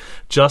can't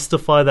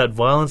justify that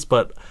violence,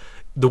 but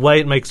the way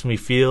it makes me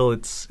feel,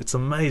 it's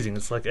amazing.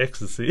 It's like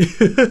ecstasy.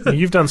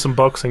 You've done some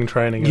boxing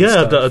training. And yeah,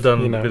 stuff, I've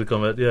done a bit of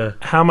combat. Yeah.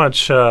 How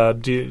much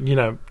do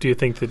you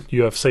think that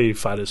UFC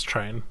fighters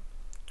train?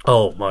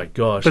 Oh my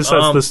gosh!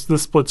 Besides, the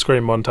split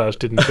screen montage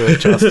didn't do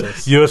it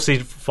justice.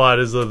 UFC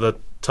fighters are the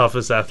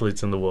toughest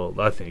athletes in the world,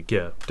 I think.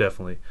 Yeah,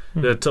 definitely.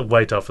 They're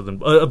way tougher than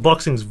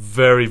boxing's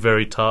very,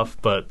 very tough,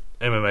 but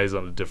MMA's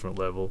on a different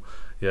level.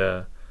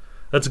 Yeah,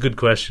 that's a good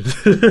question.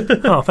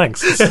 Oh,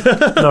 thanks. It's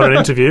not an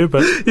interview,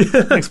 but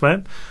thanks,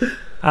 man.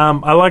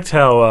 I liked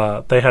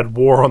how they had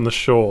War on the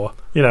Shore.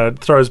 It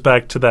throws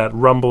back to that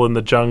Rumble in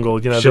the Jungle.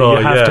 That you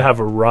have to have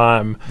a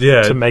rhyme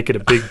to make it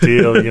a big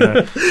deal.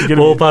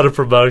 All part of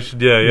promotion.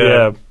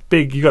 Yeah.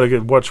 Big. You got to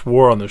watch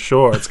War on the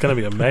Shore. It's going to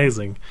be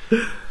amazing.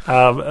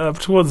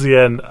 Towards the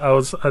end,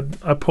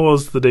 I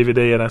paused the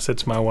DVD and I said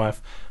to my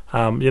wife,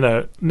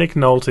 Nick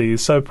Nolte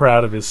is so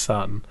proud of his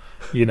son.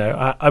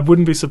 I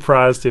wouldn't be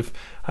surprised if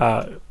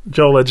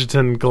Joel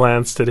Edgerton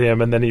glanced at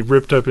him and then he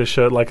ripped open his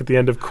shirt like at the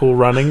end of Cool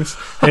Runnings.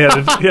 He had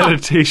a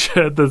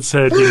T-shirt that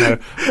said,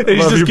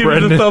 he's just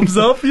giving it a thumbs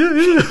up. Yeah.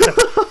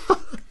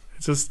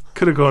 It just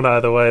could have gone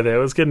either way there.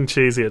 It was getting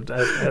cheesy at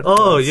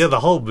once. Yeah,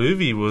 the whole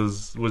movie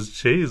was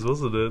cheese,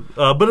 wasn't it?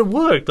 But it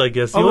worked, I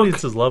guess. The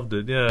audiences loved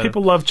it, yeah.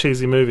 People love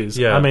cheesy movies.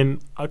 Yeah. I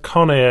mean,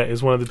 Con Air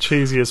is one of the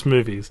cheesiest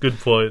movies. Good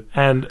point.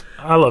 And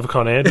I love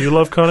Con Air. Do you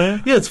love Con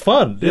Air? Yeah, it's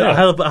fun. Yeah, I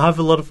have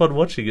a lot of fun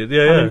watching it.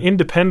 Yeah, I mean,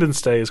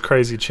 Independence Day is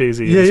crazy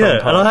cheesy. Yeah,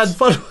 and I had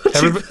fun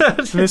watching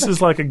that. This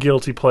is like a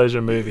guilty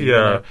pleasure movie.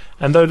 Yeah.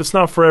 And though it's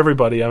not for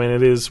everybody, I mean,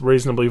 it is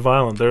reasonably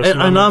violent. There are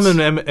some and I'm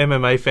an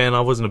MMA fan. I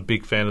wasn't a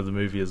big fan of the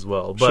movie as well.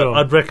 But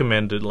I'd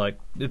recommend it. Like,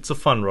 it's a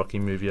fun Rocky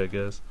movie, I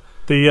guess.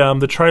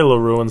 The trailer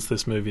ruins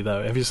this movie,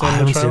 though. Have you seen the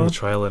trailer? I haven't seen the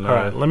trailer, no. All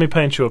right, let me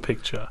paint you a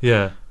picture.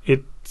 Yeah.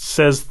 It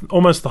says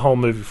almost the whole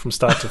movie from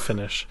start to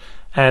finish.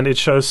 And it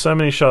shows so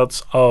many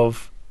shots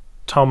of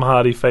Tom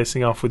Hardy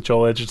facing off with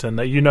Joel Edgerton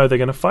that they're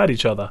going to fight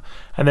each other.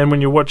 And then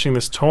when you're watching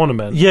this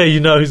tournament... Yeah,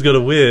 who's going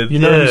to win.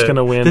 Who's going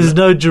to win. There's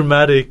no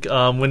dramatic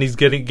when he's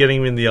getting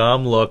him in the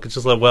arm lock. It's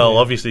just like,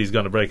 obviously he's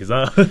going to break his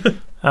arm.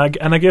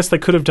 And I guess they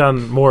could have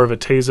done more of a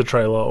teaser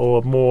trailer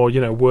or more,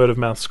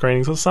 word-of-mouth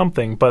screenings or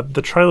something. But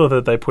the trailer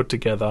that they put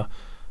together,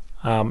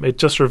 it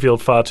just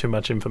revealed far too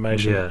much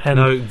information. Yeah,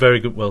 and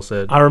very good, well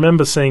said. I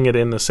remember seeing it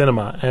in the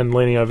cinema and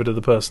leaning over to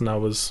the person I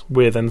was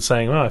with and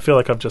saying, I feel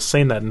like I've just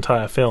seen that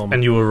entire film.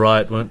 And you were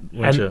right, weren't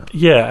you?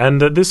 Yeah,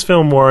 and this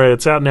film, Warrior,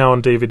 it's out now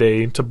on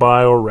DVD to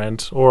buy or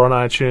rent, or on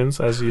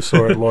iTunes, as you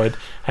saw at Lloyd.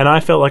 And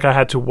I felt like I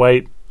had to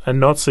wait and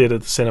not see it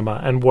at the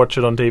cinema and watch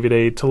it on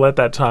DVD to let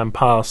that time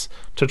pass,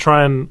 to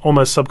try and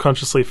almost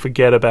subconsciously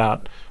forget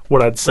about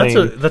what I'd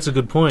seen. That's a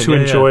good point. To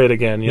enjoy it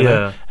again, you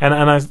know. And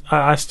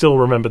I still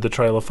remember the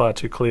trailer far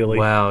too clearly.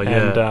 Wow,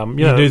 yeah. And,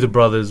 you knew the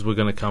brothers were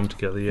going to come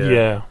together,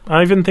 Yeah.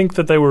 I even think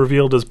that they were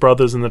revealed as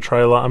brothers in the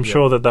trailer. I'm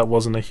sure that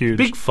wasn't a huge...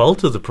 Big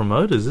fault of the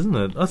promoters, isn't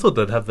it? I thought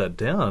they'd have that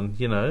down,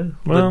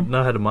 Well, they'd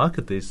know how to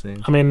market these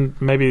things. I mean,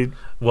 maybe...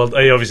 Well,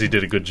 they obviously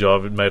did a good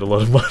job. It made a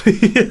lot of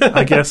money.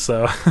 I guess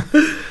so.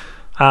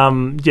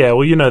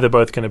 They're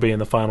both going to be in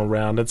the final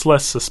round. It's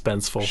less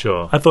suspenseful.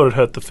 Sure. I thought it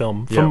hurt the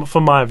film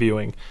from my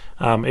viewing.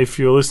 If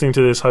you're listening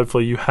to this,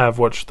 hopefully you have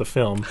watched the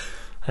film,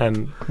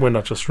 and we're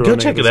not just ruining it.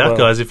 Go check it out,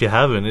 guys, if you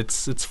haven't.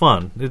 It's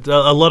fun.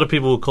 A lot of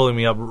people were calling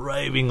me up,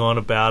 raving on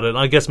about it.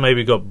 I guess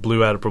maybe it got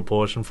blew out of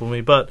proportion for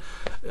me, but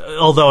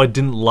although I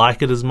didn't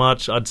like it as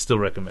much, I'd still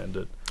recommend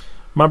it.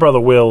 My brother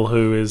Will,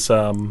 who is...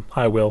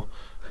 hi, Will.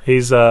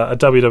 He's a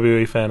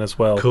WWE fan as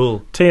well.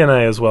 Cool.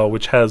 TNA as well,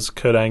 which has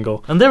Kurt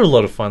Angle. And they're a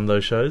lot of fun,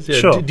 those shows. Yeah.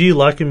 Sure. Do you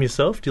like them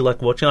yourself? Do you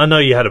like watching? I know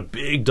you had a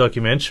big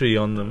documentary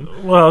on them.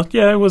 Well,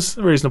 yeah, it was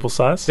a reasonable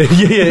size. It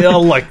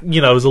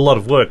was a lot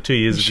of work, 2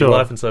 years of your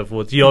life and so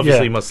forth. You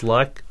obviously must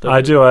like WWE.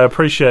 I do. I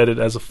appreciate it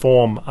as a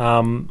form.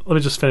 Let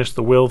me just finish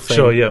the Will thing.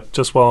 Sure, yeah.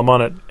 Just while I'm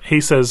on it.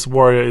 He says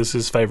Warrior is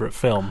his favourite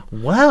film.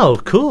 Wow,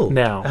 cool.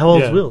 Now. How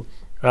old's Will?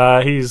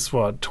 He's,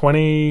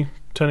 20,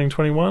 turning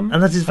 21?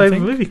 And that's his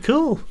favourite movie?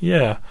 Cool.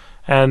 Yeah.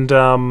 And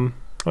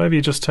maybe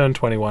you just turned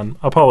 21.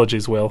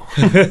 Apologies, Will.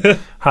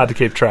 Hard to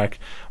keep track.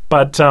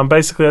 But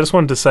basically, I just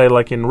wanted to say,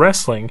 like in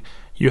wrestling,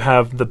 you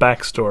have the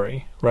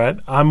backstory, right?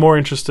 I'm more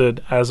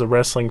interested as a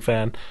wrestling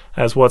fan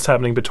as what's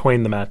happening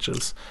between the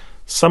matches.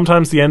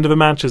 Sometimes the end of a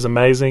match is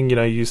amazing. You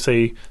know, you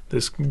see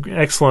this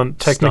excellent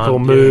technical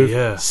Stunt,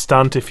 move,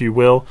 stunt, if you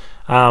will.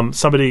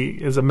 Somebody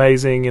is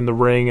amazing in the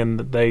ring, and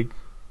they,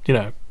 you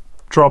know,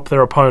 drop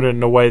their opponent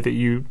in a way that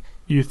you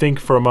think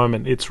for a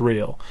moment it's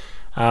real.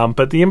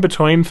 But the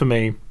in-between for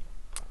me,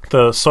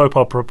 the soap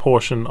opera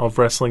portion of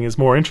wrestling is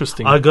more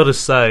interesting. I gotta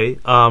say,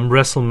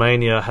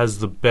 WrestleMania has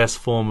the best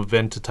form of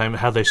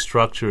entertainment, how they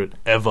structure it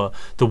ever.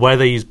 The way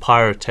they use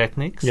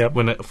pyrotechnics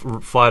when a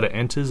fighter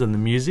enters and the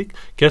music.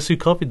 Guess who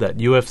copied that?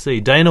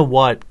 UFC. Dana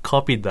White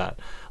copied that.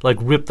 Like,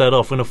 ripped that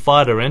off. When a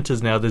fighter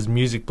enters now, there's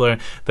music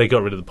blaring. They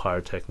got rid of the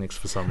pyrotechnics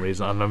for some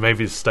reason. I don't know,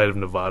 maybe the state of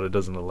Nevada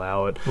doesn't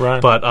allow it.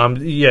 Right. But,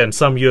 in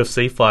some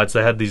UFC fights,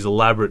 they had these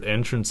elaborate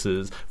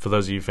entrances. For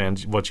those of you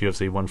fans, watch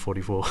UFC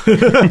 144.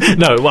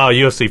 No, wow,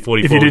 UFC 44.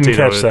 If you didn't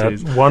Tito catch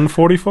Ortiz. that,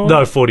 144?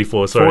 No,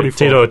 44, sorry. 44.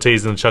 Tito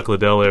Ortiz and Chuck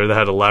Liddell area, they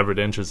had elaborate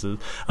entrances.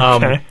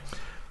 Okay.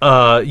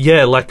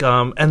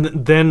 And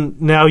then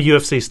now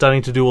UFC is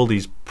starting to do all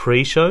these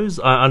pre-shows.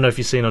 I don't know if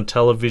you've seen on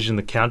television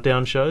the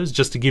countdown shows,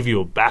 just to give you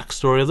a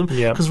backstory of them.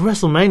 Yeah. Because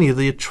WrestleMania,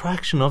 the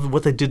attraction of it,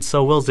 what they did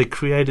so well is they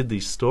created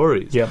these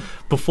stories. Yeah.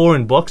 Before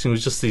in boxing, it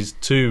was just these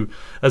two,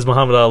 as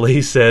Muhammad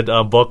Ali said,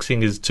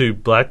 boxing is two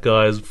black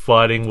guys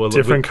fighting.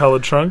 Different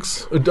coloured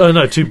trunks? Oh,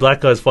 no, two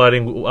black guys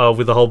fighting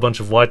with a whole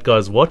bunch of white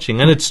guys watching.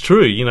 And it's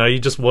true, you know, you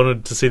just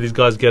wanted to see these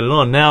guys get it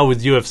on. Now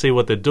with UFC,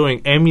 what they're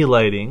doing,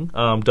 emulating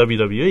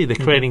WWE, they're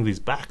creating these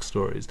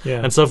backstories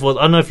and so forth.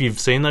 I don't know if you've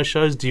seen those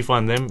shows. Do you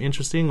find them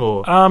interesting?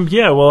 Or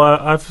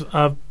I've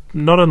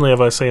not only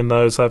have I seen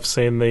those, I've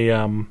seen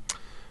the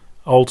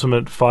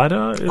Ultimate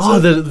Fighter.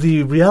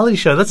 The reality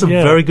show. That's a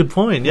very good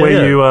point.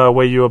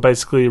 Where you are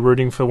basically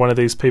rooting for one of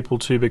these people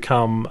to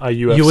become a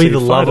UFC. You either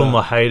fighter. love them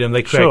or hate them.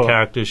 They create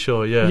characters.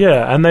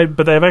 And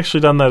they've actually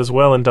done that as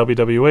well in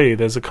WWE.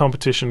 There's a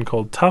competition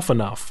called Tough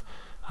Enough.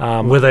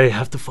 Where they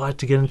have to fight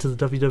to get into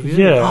the WWE.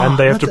 Yeah, and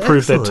they have to prove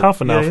excellent. they're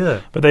tough enough.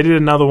 Yeah. But they did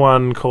another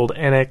one called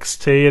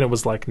NXT, and it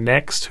was like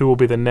next, who will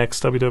be the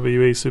next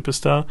WWE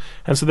superstar?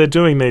 And so they're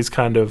doing these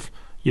kind of,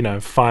 you know,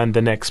 find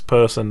the next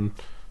person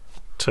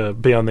to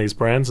be on these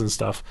brands and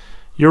stuff.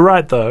 You're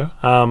right, though.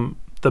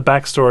 The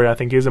backstory, I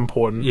think, is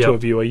important to a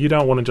viewer. You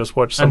don't want to just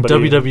watch somebody...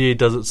 And WWE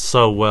does it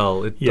so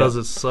well. It does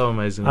it so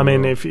amazingly I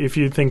mean, well. if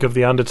you think of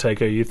The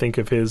Undertaker, you think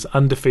of his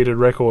undefeated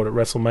record at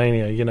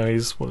WrestleMania. You know,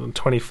 he's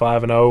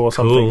 25-0 or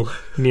something,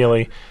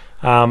 nearly.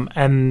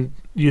 And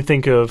you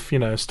think of, you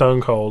know,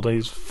 Stone Cold,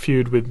 his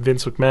feud with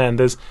Vince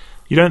McMahon.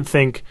 You don't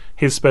think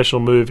his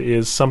special move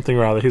is something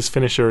or other, his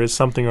finisher is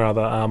something or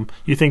other.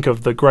 You think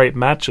of the great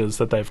matches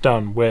that they've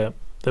done where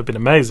they've been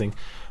amazing.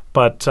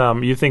 But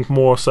you think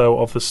more so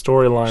of the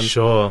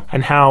storyline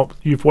and how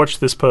you've watched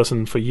this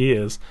person for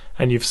years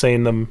and you've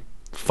seen them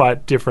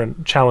fight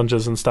different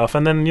challenges and stuff.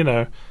 And then, you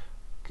know,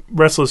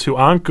 wrestlers who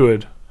aren't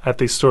good at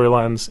these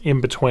storylines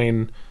in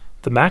between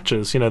the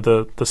matches, you know,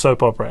 the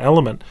soap opera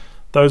element,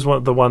 those are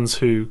the ones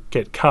who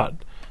get cut,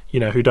 you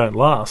know, who don't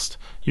last.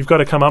 You've got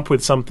to come up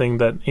with something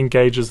that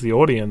engages the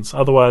audience.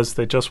 Otherwise,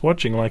 they're just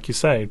watching, like you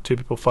say, two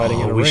people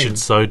fighting in a ring. We should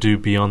so do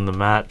Beyond the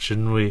Match,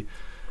 shouldn't we?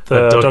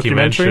 The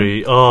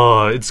documentary.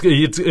 Oh,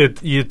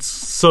 it's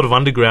sort of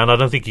underground. I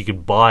don't think you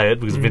can buy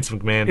it because Vince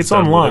McMahon. It's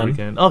online.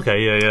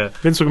 Okay, yeah.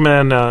 Vince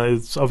McMahon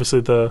is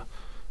obviously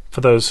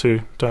for those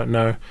who don't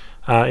know,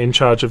 in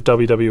charge of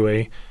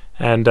WWE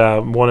and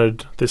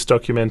wanted this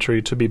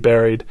documentary to be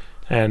buried.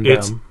 And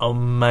it's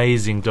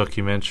amazing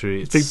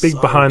documentary. It's big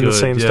so behind the good,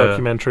 scenes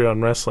documentary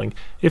on wrestling.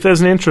 If there's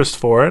an interest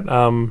for it,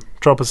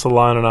 drop us a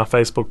line on our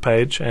Facebook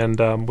page,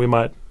 and we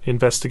might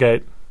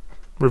investigate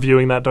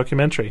reviewing that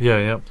documentary.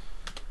 Yeah.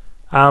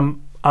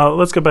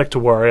 Let's go back to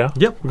Warrior.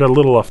 Yep. We got a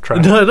little off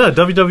track. No,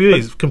 WWE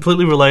is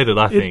completely related,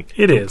 I think.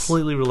 It is.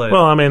 Completely related.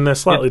 Well, I mean, they're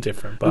slightly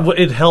different. But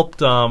it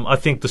helped, I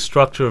think the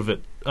structure of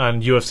it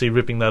and UFC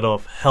ripping that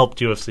off helped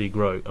UFC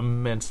grow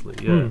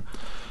immensely,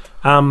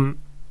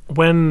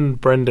 when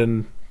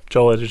Brendan,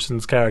 Joel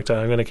Edgerton's character,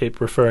 I'm going to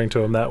keep referring to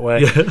him that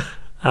way,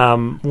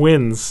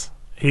 wins,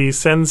 he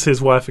sends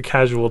his wife a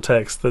casual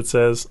text that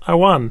says, "I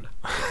won."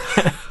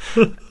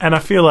 And I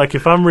feel like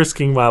if I'm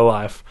risking my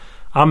life,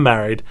 I'm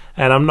married,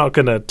 and I'm not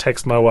going to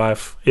text my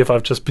wife if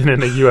I've just been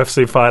in a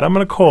UFC fight. I'm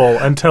going to call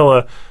and tell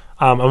her,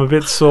 I'm a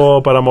bit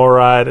sore, but I'm all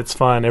right. It's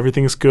fine.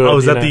 Everything's good. Oh,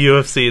 was that the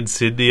UFC in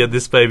Sydney at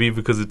this baby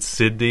because it's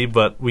Sydney,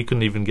 but we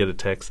couldn't even get a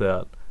text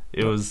out.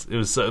 It was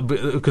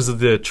because of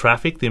the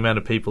traffic, the amount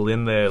of people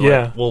in there.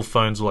 Like, all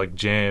phones were like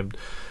jammed.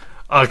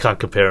 I can't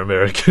compare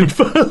American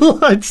phone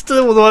lines to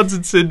the ones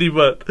in Sydney,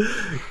 but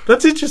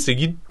that's interesting.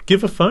 You'd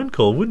give a phone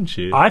call, wouldn't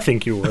you? I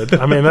think you would.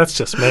 I mean, that's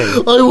just me. I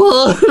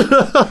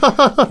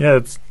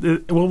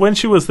would. Well, when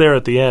she was there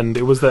at the end,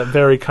 it was that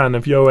very kind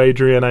of "Yo,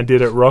 Adrian, I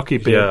did it" Rocky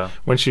bit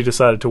when she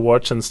decided to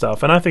watch and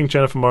stuff. And I think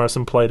Jennifer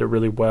Morrison played it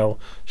really well.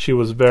 She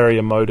was very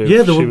emotive.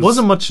 Yeah, there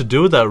wasn't much to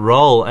do with that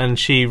role, and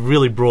she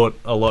really brought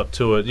a lot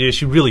to it. Yeah,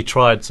 she really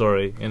tried,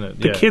 in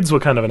it. The kids were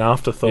kind of an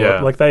afterthought.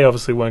 Yeah. Like, they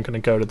obviously weren't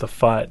going to go to the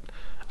fight.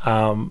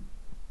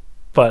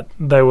 but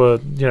they were,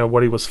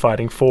 what he was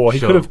fighting for. He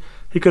Sure.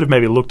 could have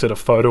maybe looked at a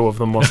photo of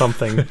them or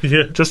something,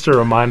 Yeah. just to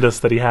remind us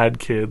that he had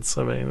kids.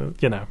 I mean,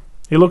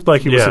 he looked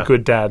like he was a Yeah.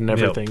 good dad and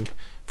everything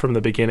from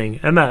the beginning.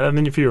 And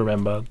then if you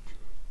remember,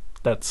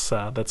 that's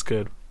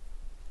good.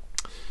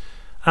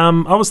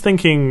 I was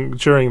thinking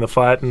during the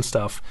fight and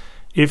stuff,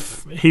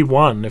 if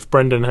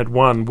Brendan had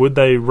won, would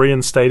they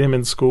reinstate him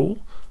in school?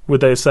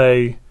 Would they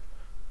say,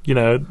 he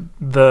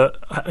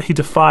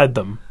defied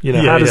them?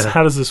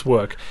 How does this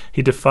work?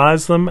 He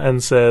defies them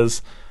and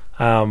says,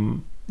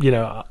 I'm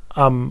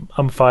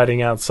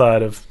fighting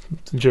outside of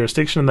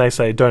jurisdiction, and they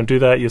say, don't do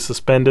that, you're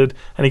suspended,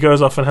 and he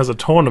goes off and has a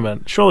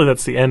tournament. Surely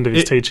that's the end of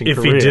his teaching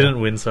career. If he didn't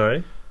win,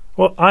 sorry.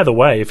 Well, either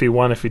way, if he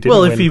won, if he didn't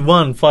Well, win... if he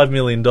won $5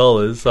 million,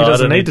 so I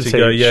don't need to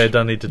go, teach. I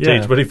don't need to Yeah.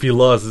 teach. But if he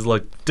lost, it's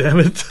like, damn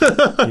it.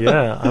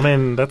 Yeah, I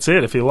mean, that's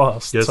it, if he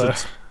lost. Yes, so.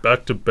 it's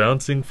back to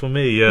bouncing for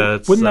me. Yeah,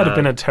 it's Wouldn't that have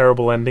been a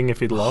terrible ending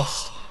if he'd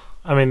lost?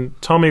 I mean,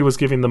 Tommy was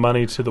giving the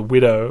money to the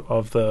widow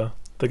of the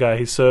guy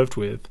he served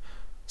with.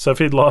 So if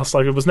he'd lost,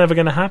 it was never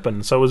going to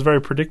happen. So it was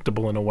very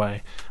predictable in a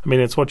way. I mean,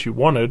 it's what you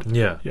wanted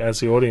as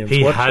the audience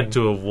He watching. had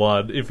to have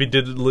won. If he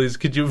didn't lose,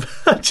 could you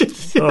imagine?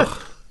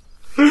 Ugh.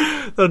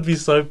 That'd be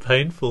so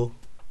painful.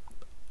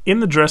 In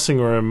the dressing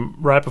room,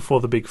 right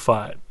before the big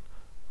fight,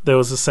 there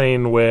was a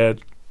scene where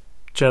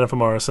Jennifer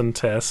Morrison,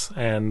 Tess,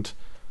 and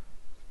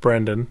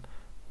Brendan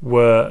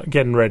were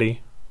getting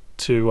ready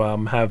to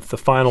have the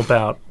final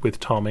bout with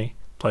Tommy,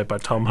 played by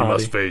Tom Hardy. You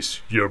must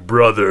face your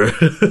brother.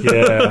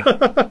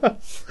 Yeah.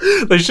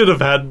 They should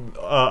have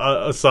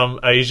had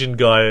some Asian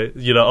guy,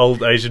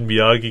 old Asian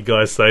Miyagi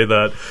guy say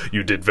that.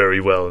 You did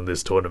very well in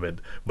this tournament,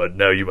 but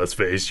now you must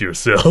face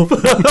yourself.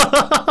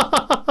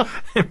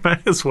 It may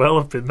as well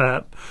have been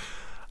that.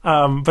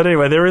 But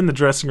anyway, they're in the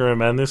dressing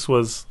room, and this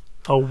was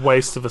a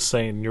waste of a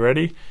scene. You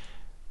ready?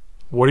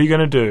 What are you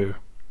going to do?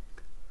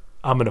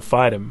 I'm going to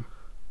fight him.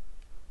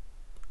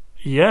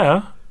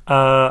 Yeah,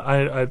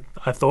 I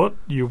thought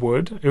you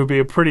would. It would be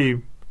a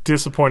pretty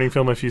disappointing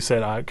film if you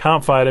said, I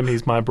can't fight him,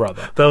 he's my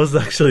brother. That was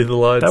actually the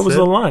line. That was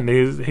the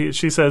line.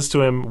 She says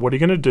to him, what are you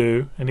going to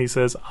do? And he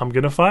says, I'm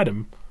going to fight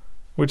him,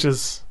 which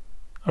is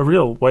a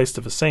real waste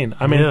of a scene.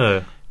 I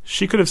mean,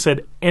 she could have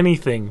said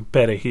anything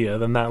better here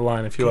than that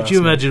line if you ask me. Could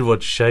you imagine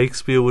what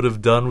Shakespeare would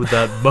have done with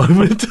that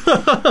moment?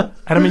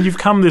 And I mean, you've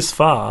come this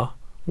far.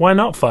 Why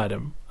not fight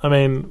him? I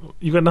mean,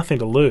 you've got nothing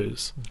to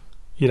lose.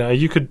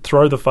 You could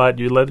throw the fight,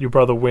 you let your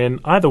brother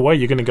win. Either way,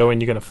 you're going to go in,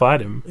 you're going to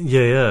fight him.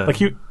 Yeah.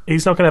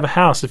 He's not going to have a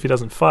house if he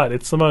doesn't fight.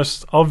 It's the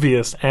most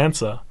obvious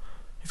answer.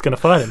 He's going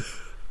to fight him.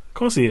 Of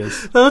course he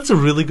is. No, that's a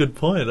really good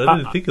point. I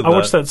didn't think of that. I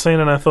watched that scene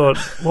and I thought,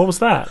 what was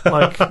that?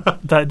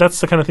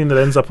 That's the kind of thing that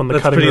ends up on the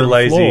cutting room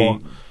floor.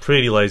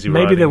 Pretty lazy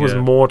Maybe writing, there was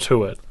more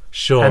to it.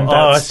 Sure. And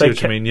I see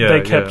what you mean. Yeah,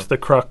 they kept the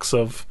crux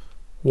of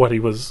what he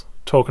was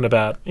talking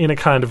about in a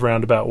kind of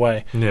roundabout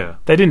way. Yeah.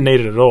 They didn't need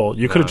it at all.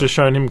 You could have just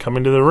shown him come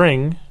into the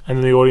ring and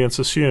then the audience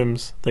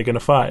assumes they're going to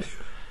fight.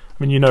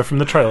 I mean, from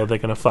the trailer they're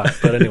going to fight.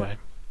 But anyway,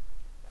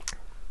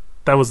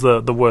 that was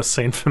the worst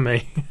scene for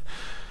me.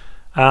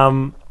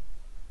 By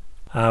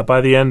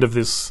the end of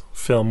this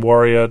film,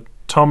 Warrior,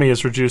 Tommy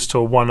is reduced to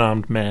a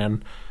one-armed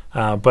man.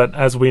 But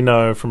as we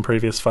know from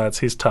previous fights,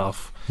 he's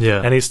tough.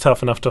 Yeah. And he's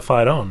tough enough to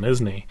fight on,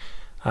 isn't he?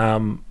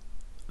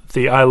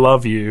 The I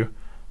love you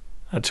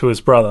to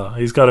his brother.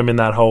 He's got him in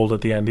that hold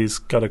at the end. He's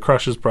got to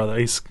crush his brother.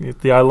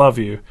 The I love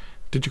you.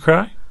 Did you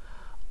cry?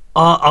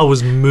 I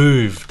was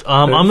moved.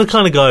 I'm the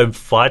kind of guy who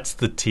fights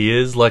the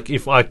tears. Like,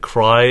 if I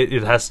cry,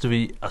 it has to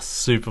be a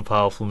super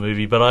powerful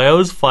movie. But I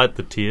always fight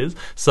the tears.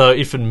 So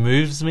if it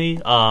moves me,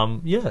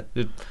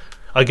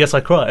 I guess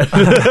I cry.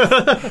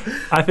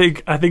 I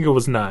think it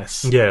was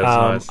nice. Yeah, it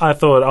was nice. I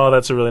thought,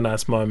 that's a really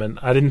nice moment.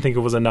 I didn't think it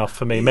was enough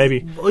for me.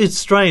 Maybe it's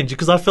strange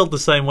because I felt the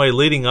same way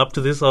leading up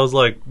to this. I was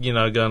like,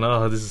 going,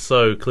 oh, this is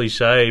so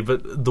cliche.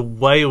 But the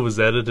way it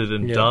was edited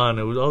and done,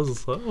 I was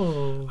just like,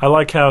 oh. I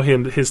like how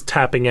his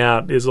tapping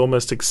out is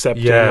almost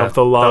accepting of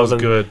the love that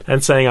was good.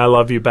 And saying I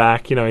love you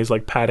back. He's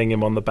like patting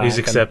him on the back. He's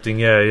accepting,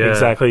 yeah.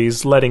 Exactly.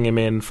 He's letting him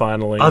in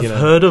finally. I've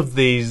heard of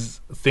these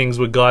things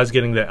where guys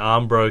getting their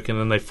arm broken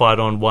and they fight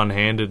on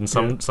one-handed and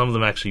some of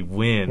them actually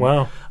win.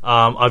 Wow.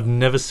 I've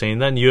never seen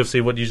that. In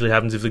UFC, what usually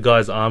happens if the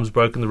guy's arm's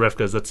broken, the ref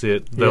goes, that's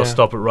it. They'll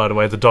stop it right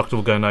away. The doctor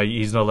will go, no,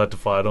 he's not allowed to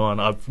fight on.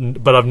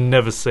 But I've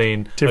never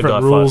seen different a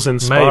guy rules fight. in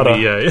Sparta.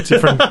 Maybe,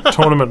 Different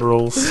tournament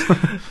rules.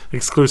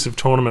 Exclusive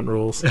tournament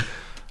rules.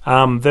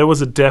 There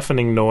was a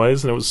deafening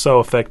noise, and it was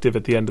so effective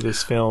at the end of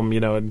this film.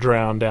 It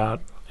drowned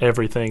out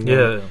everything.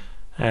 Yeah.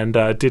 And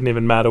it didn't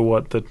even matter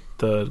what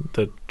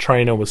the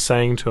trainer was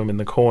saying to him in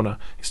the corner.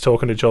 He's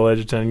talking to Joel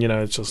Edgerton.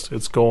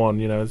 It's gone.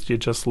 You're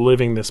just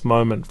living this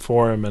moment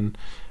for him,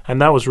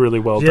 and that was really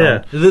well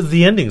done. Yeah,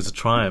 the ending is a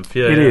triumph.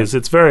 Yeah, it is.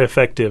 It's very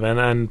effective,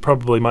 and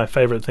probably my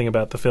favorite thing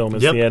about the film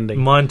is the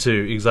ending. Mine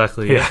too.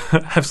 Exactly. Yeah,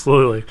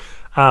 absolutely.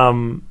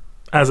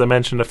 as I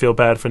mentioned, I feel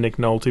bad for Nick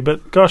Nolte,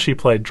 but gosh, he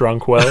played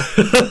drunk well,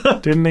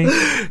 didn't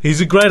he? He's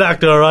a great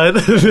actor, all right?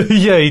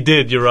 Yeah, he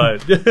did, you're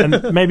right.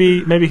 And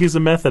maybe he's a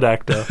method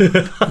actor.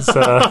 He's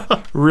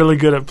really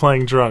good at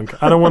playing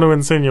drunk. I don't want to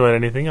insinuate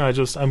anything.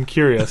 I'm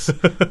curious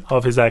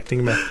of his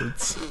acting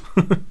methods.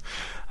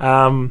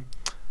 One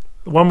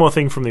more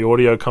thing from the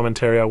audio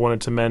commentary I wanted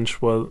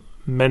to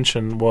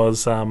mention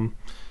was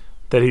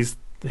that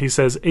he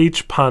says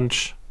each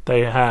punch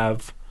they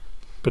have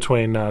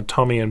between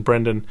Tommy and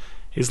Brendan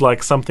is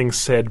like something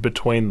said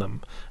between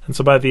them. And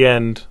so by the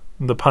end,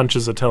 the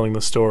punches are telling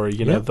the story.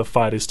 You know, the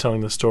fight is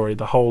telling the story,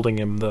 the holding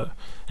him, No,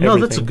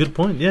 that's a good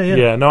point. Yeah.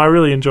 Yeah, no, I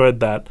really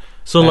enjoyed that.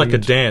 So like a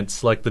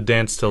dance, like the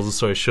dance tells the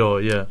story, sure,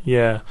 yeah.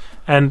 Yeah,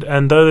 and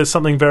though there's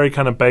something very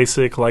kind of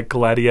basic, like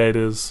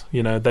gladiators,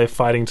 you know, they're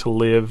fighting to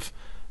live,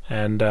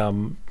 and,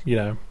 you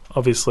know,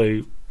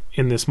 obviously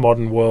in this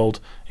modern world,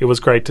 it was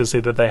great to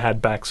see that they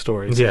had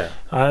backstories. Yeah.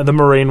 The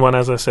Marine one,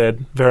 as I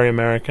said, very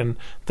American.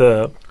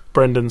 The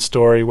Brendan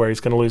story where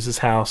he's going to lose his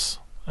house,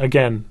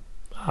 again,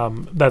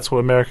 that's what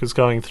America's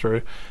going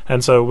through,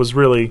 and so it was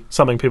really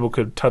something people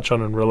could touch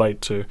on and relate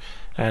to,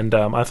 and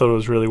I thought it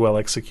was really well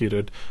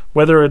executed.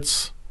 Whether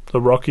it's the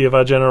Rocky of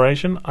our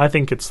generation, I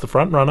think it's the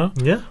front runner.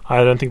 Yeah.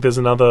 I don't think there's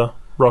another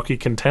Rocky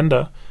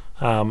contender.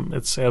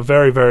 It's a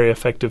very, very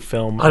effective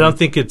film. I don't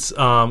think it's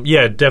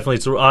definitely.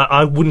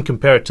 I wouldn't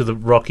compare it to the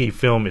Rocky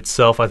film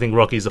itself. I think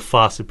Rocky is a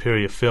far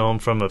superior film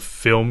from a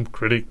film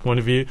critic point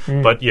of view.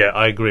 But yeah,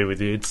 I agree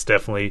with you. It's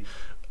definitely,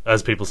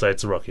 as people say,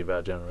 it's the Rocky of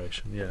our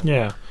generation. Yeah.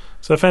 Yeah.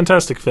 So,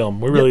 fantastic film.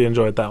 We really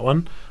enjoyed that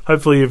one.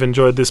 Hopefully you've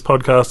enjoyed this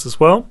podcast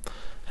as well.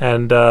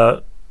 And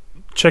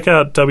check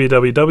out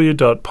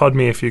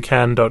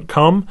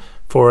www.podmeifyoucan.com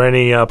for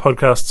any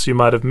podcasts you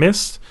might have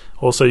missed.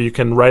 Also, you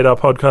can rate our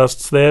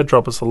podcasts there,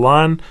 drop us a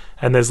line,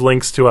 and there's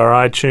links to our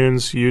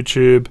iTunes,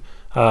 YouTube,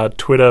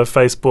 Twitter,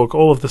 Facebook,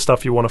 all of the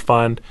stuff you want to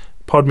find,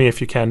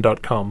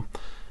 podmeifyoucan.com.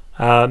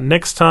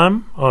 Next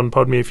time on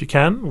Pod Me If You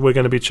Can, we're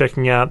going to be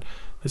checking out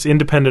this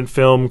independent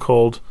film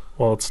called,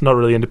 well, it's not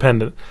really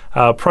independent,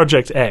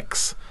 Project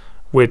X,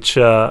 which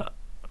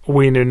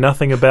we knew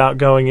nothing about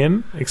going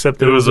in, except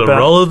that it was a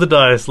roll of the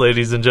dice,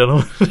 ladies and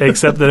gentlemen.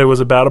 Except that it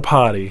was about a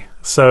party.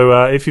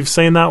 So if you've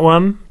seen that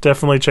one,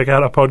 definitely check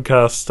out our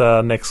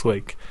podcast next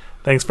week.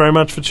 Thanks very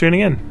much for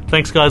tuning in.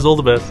 Thanks, guys. All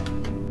the best.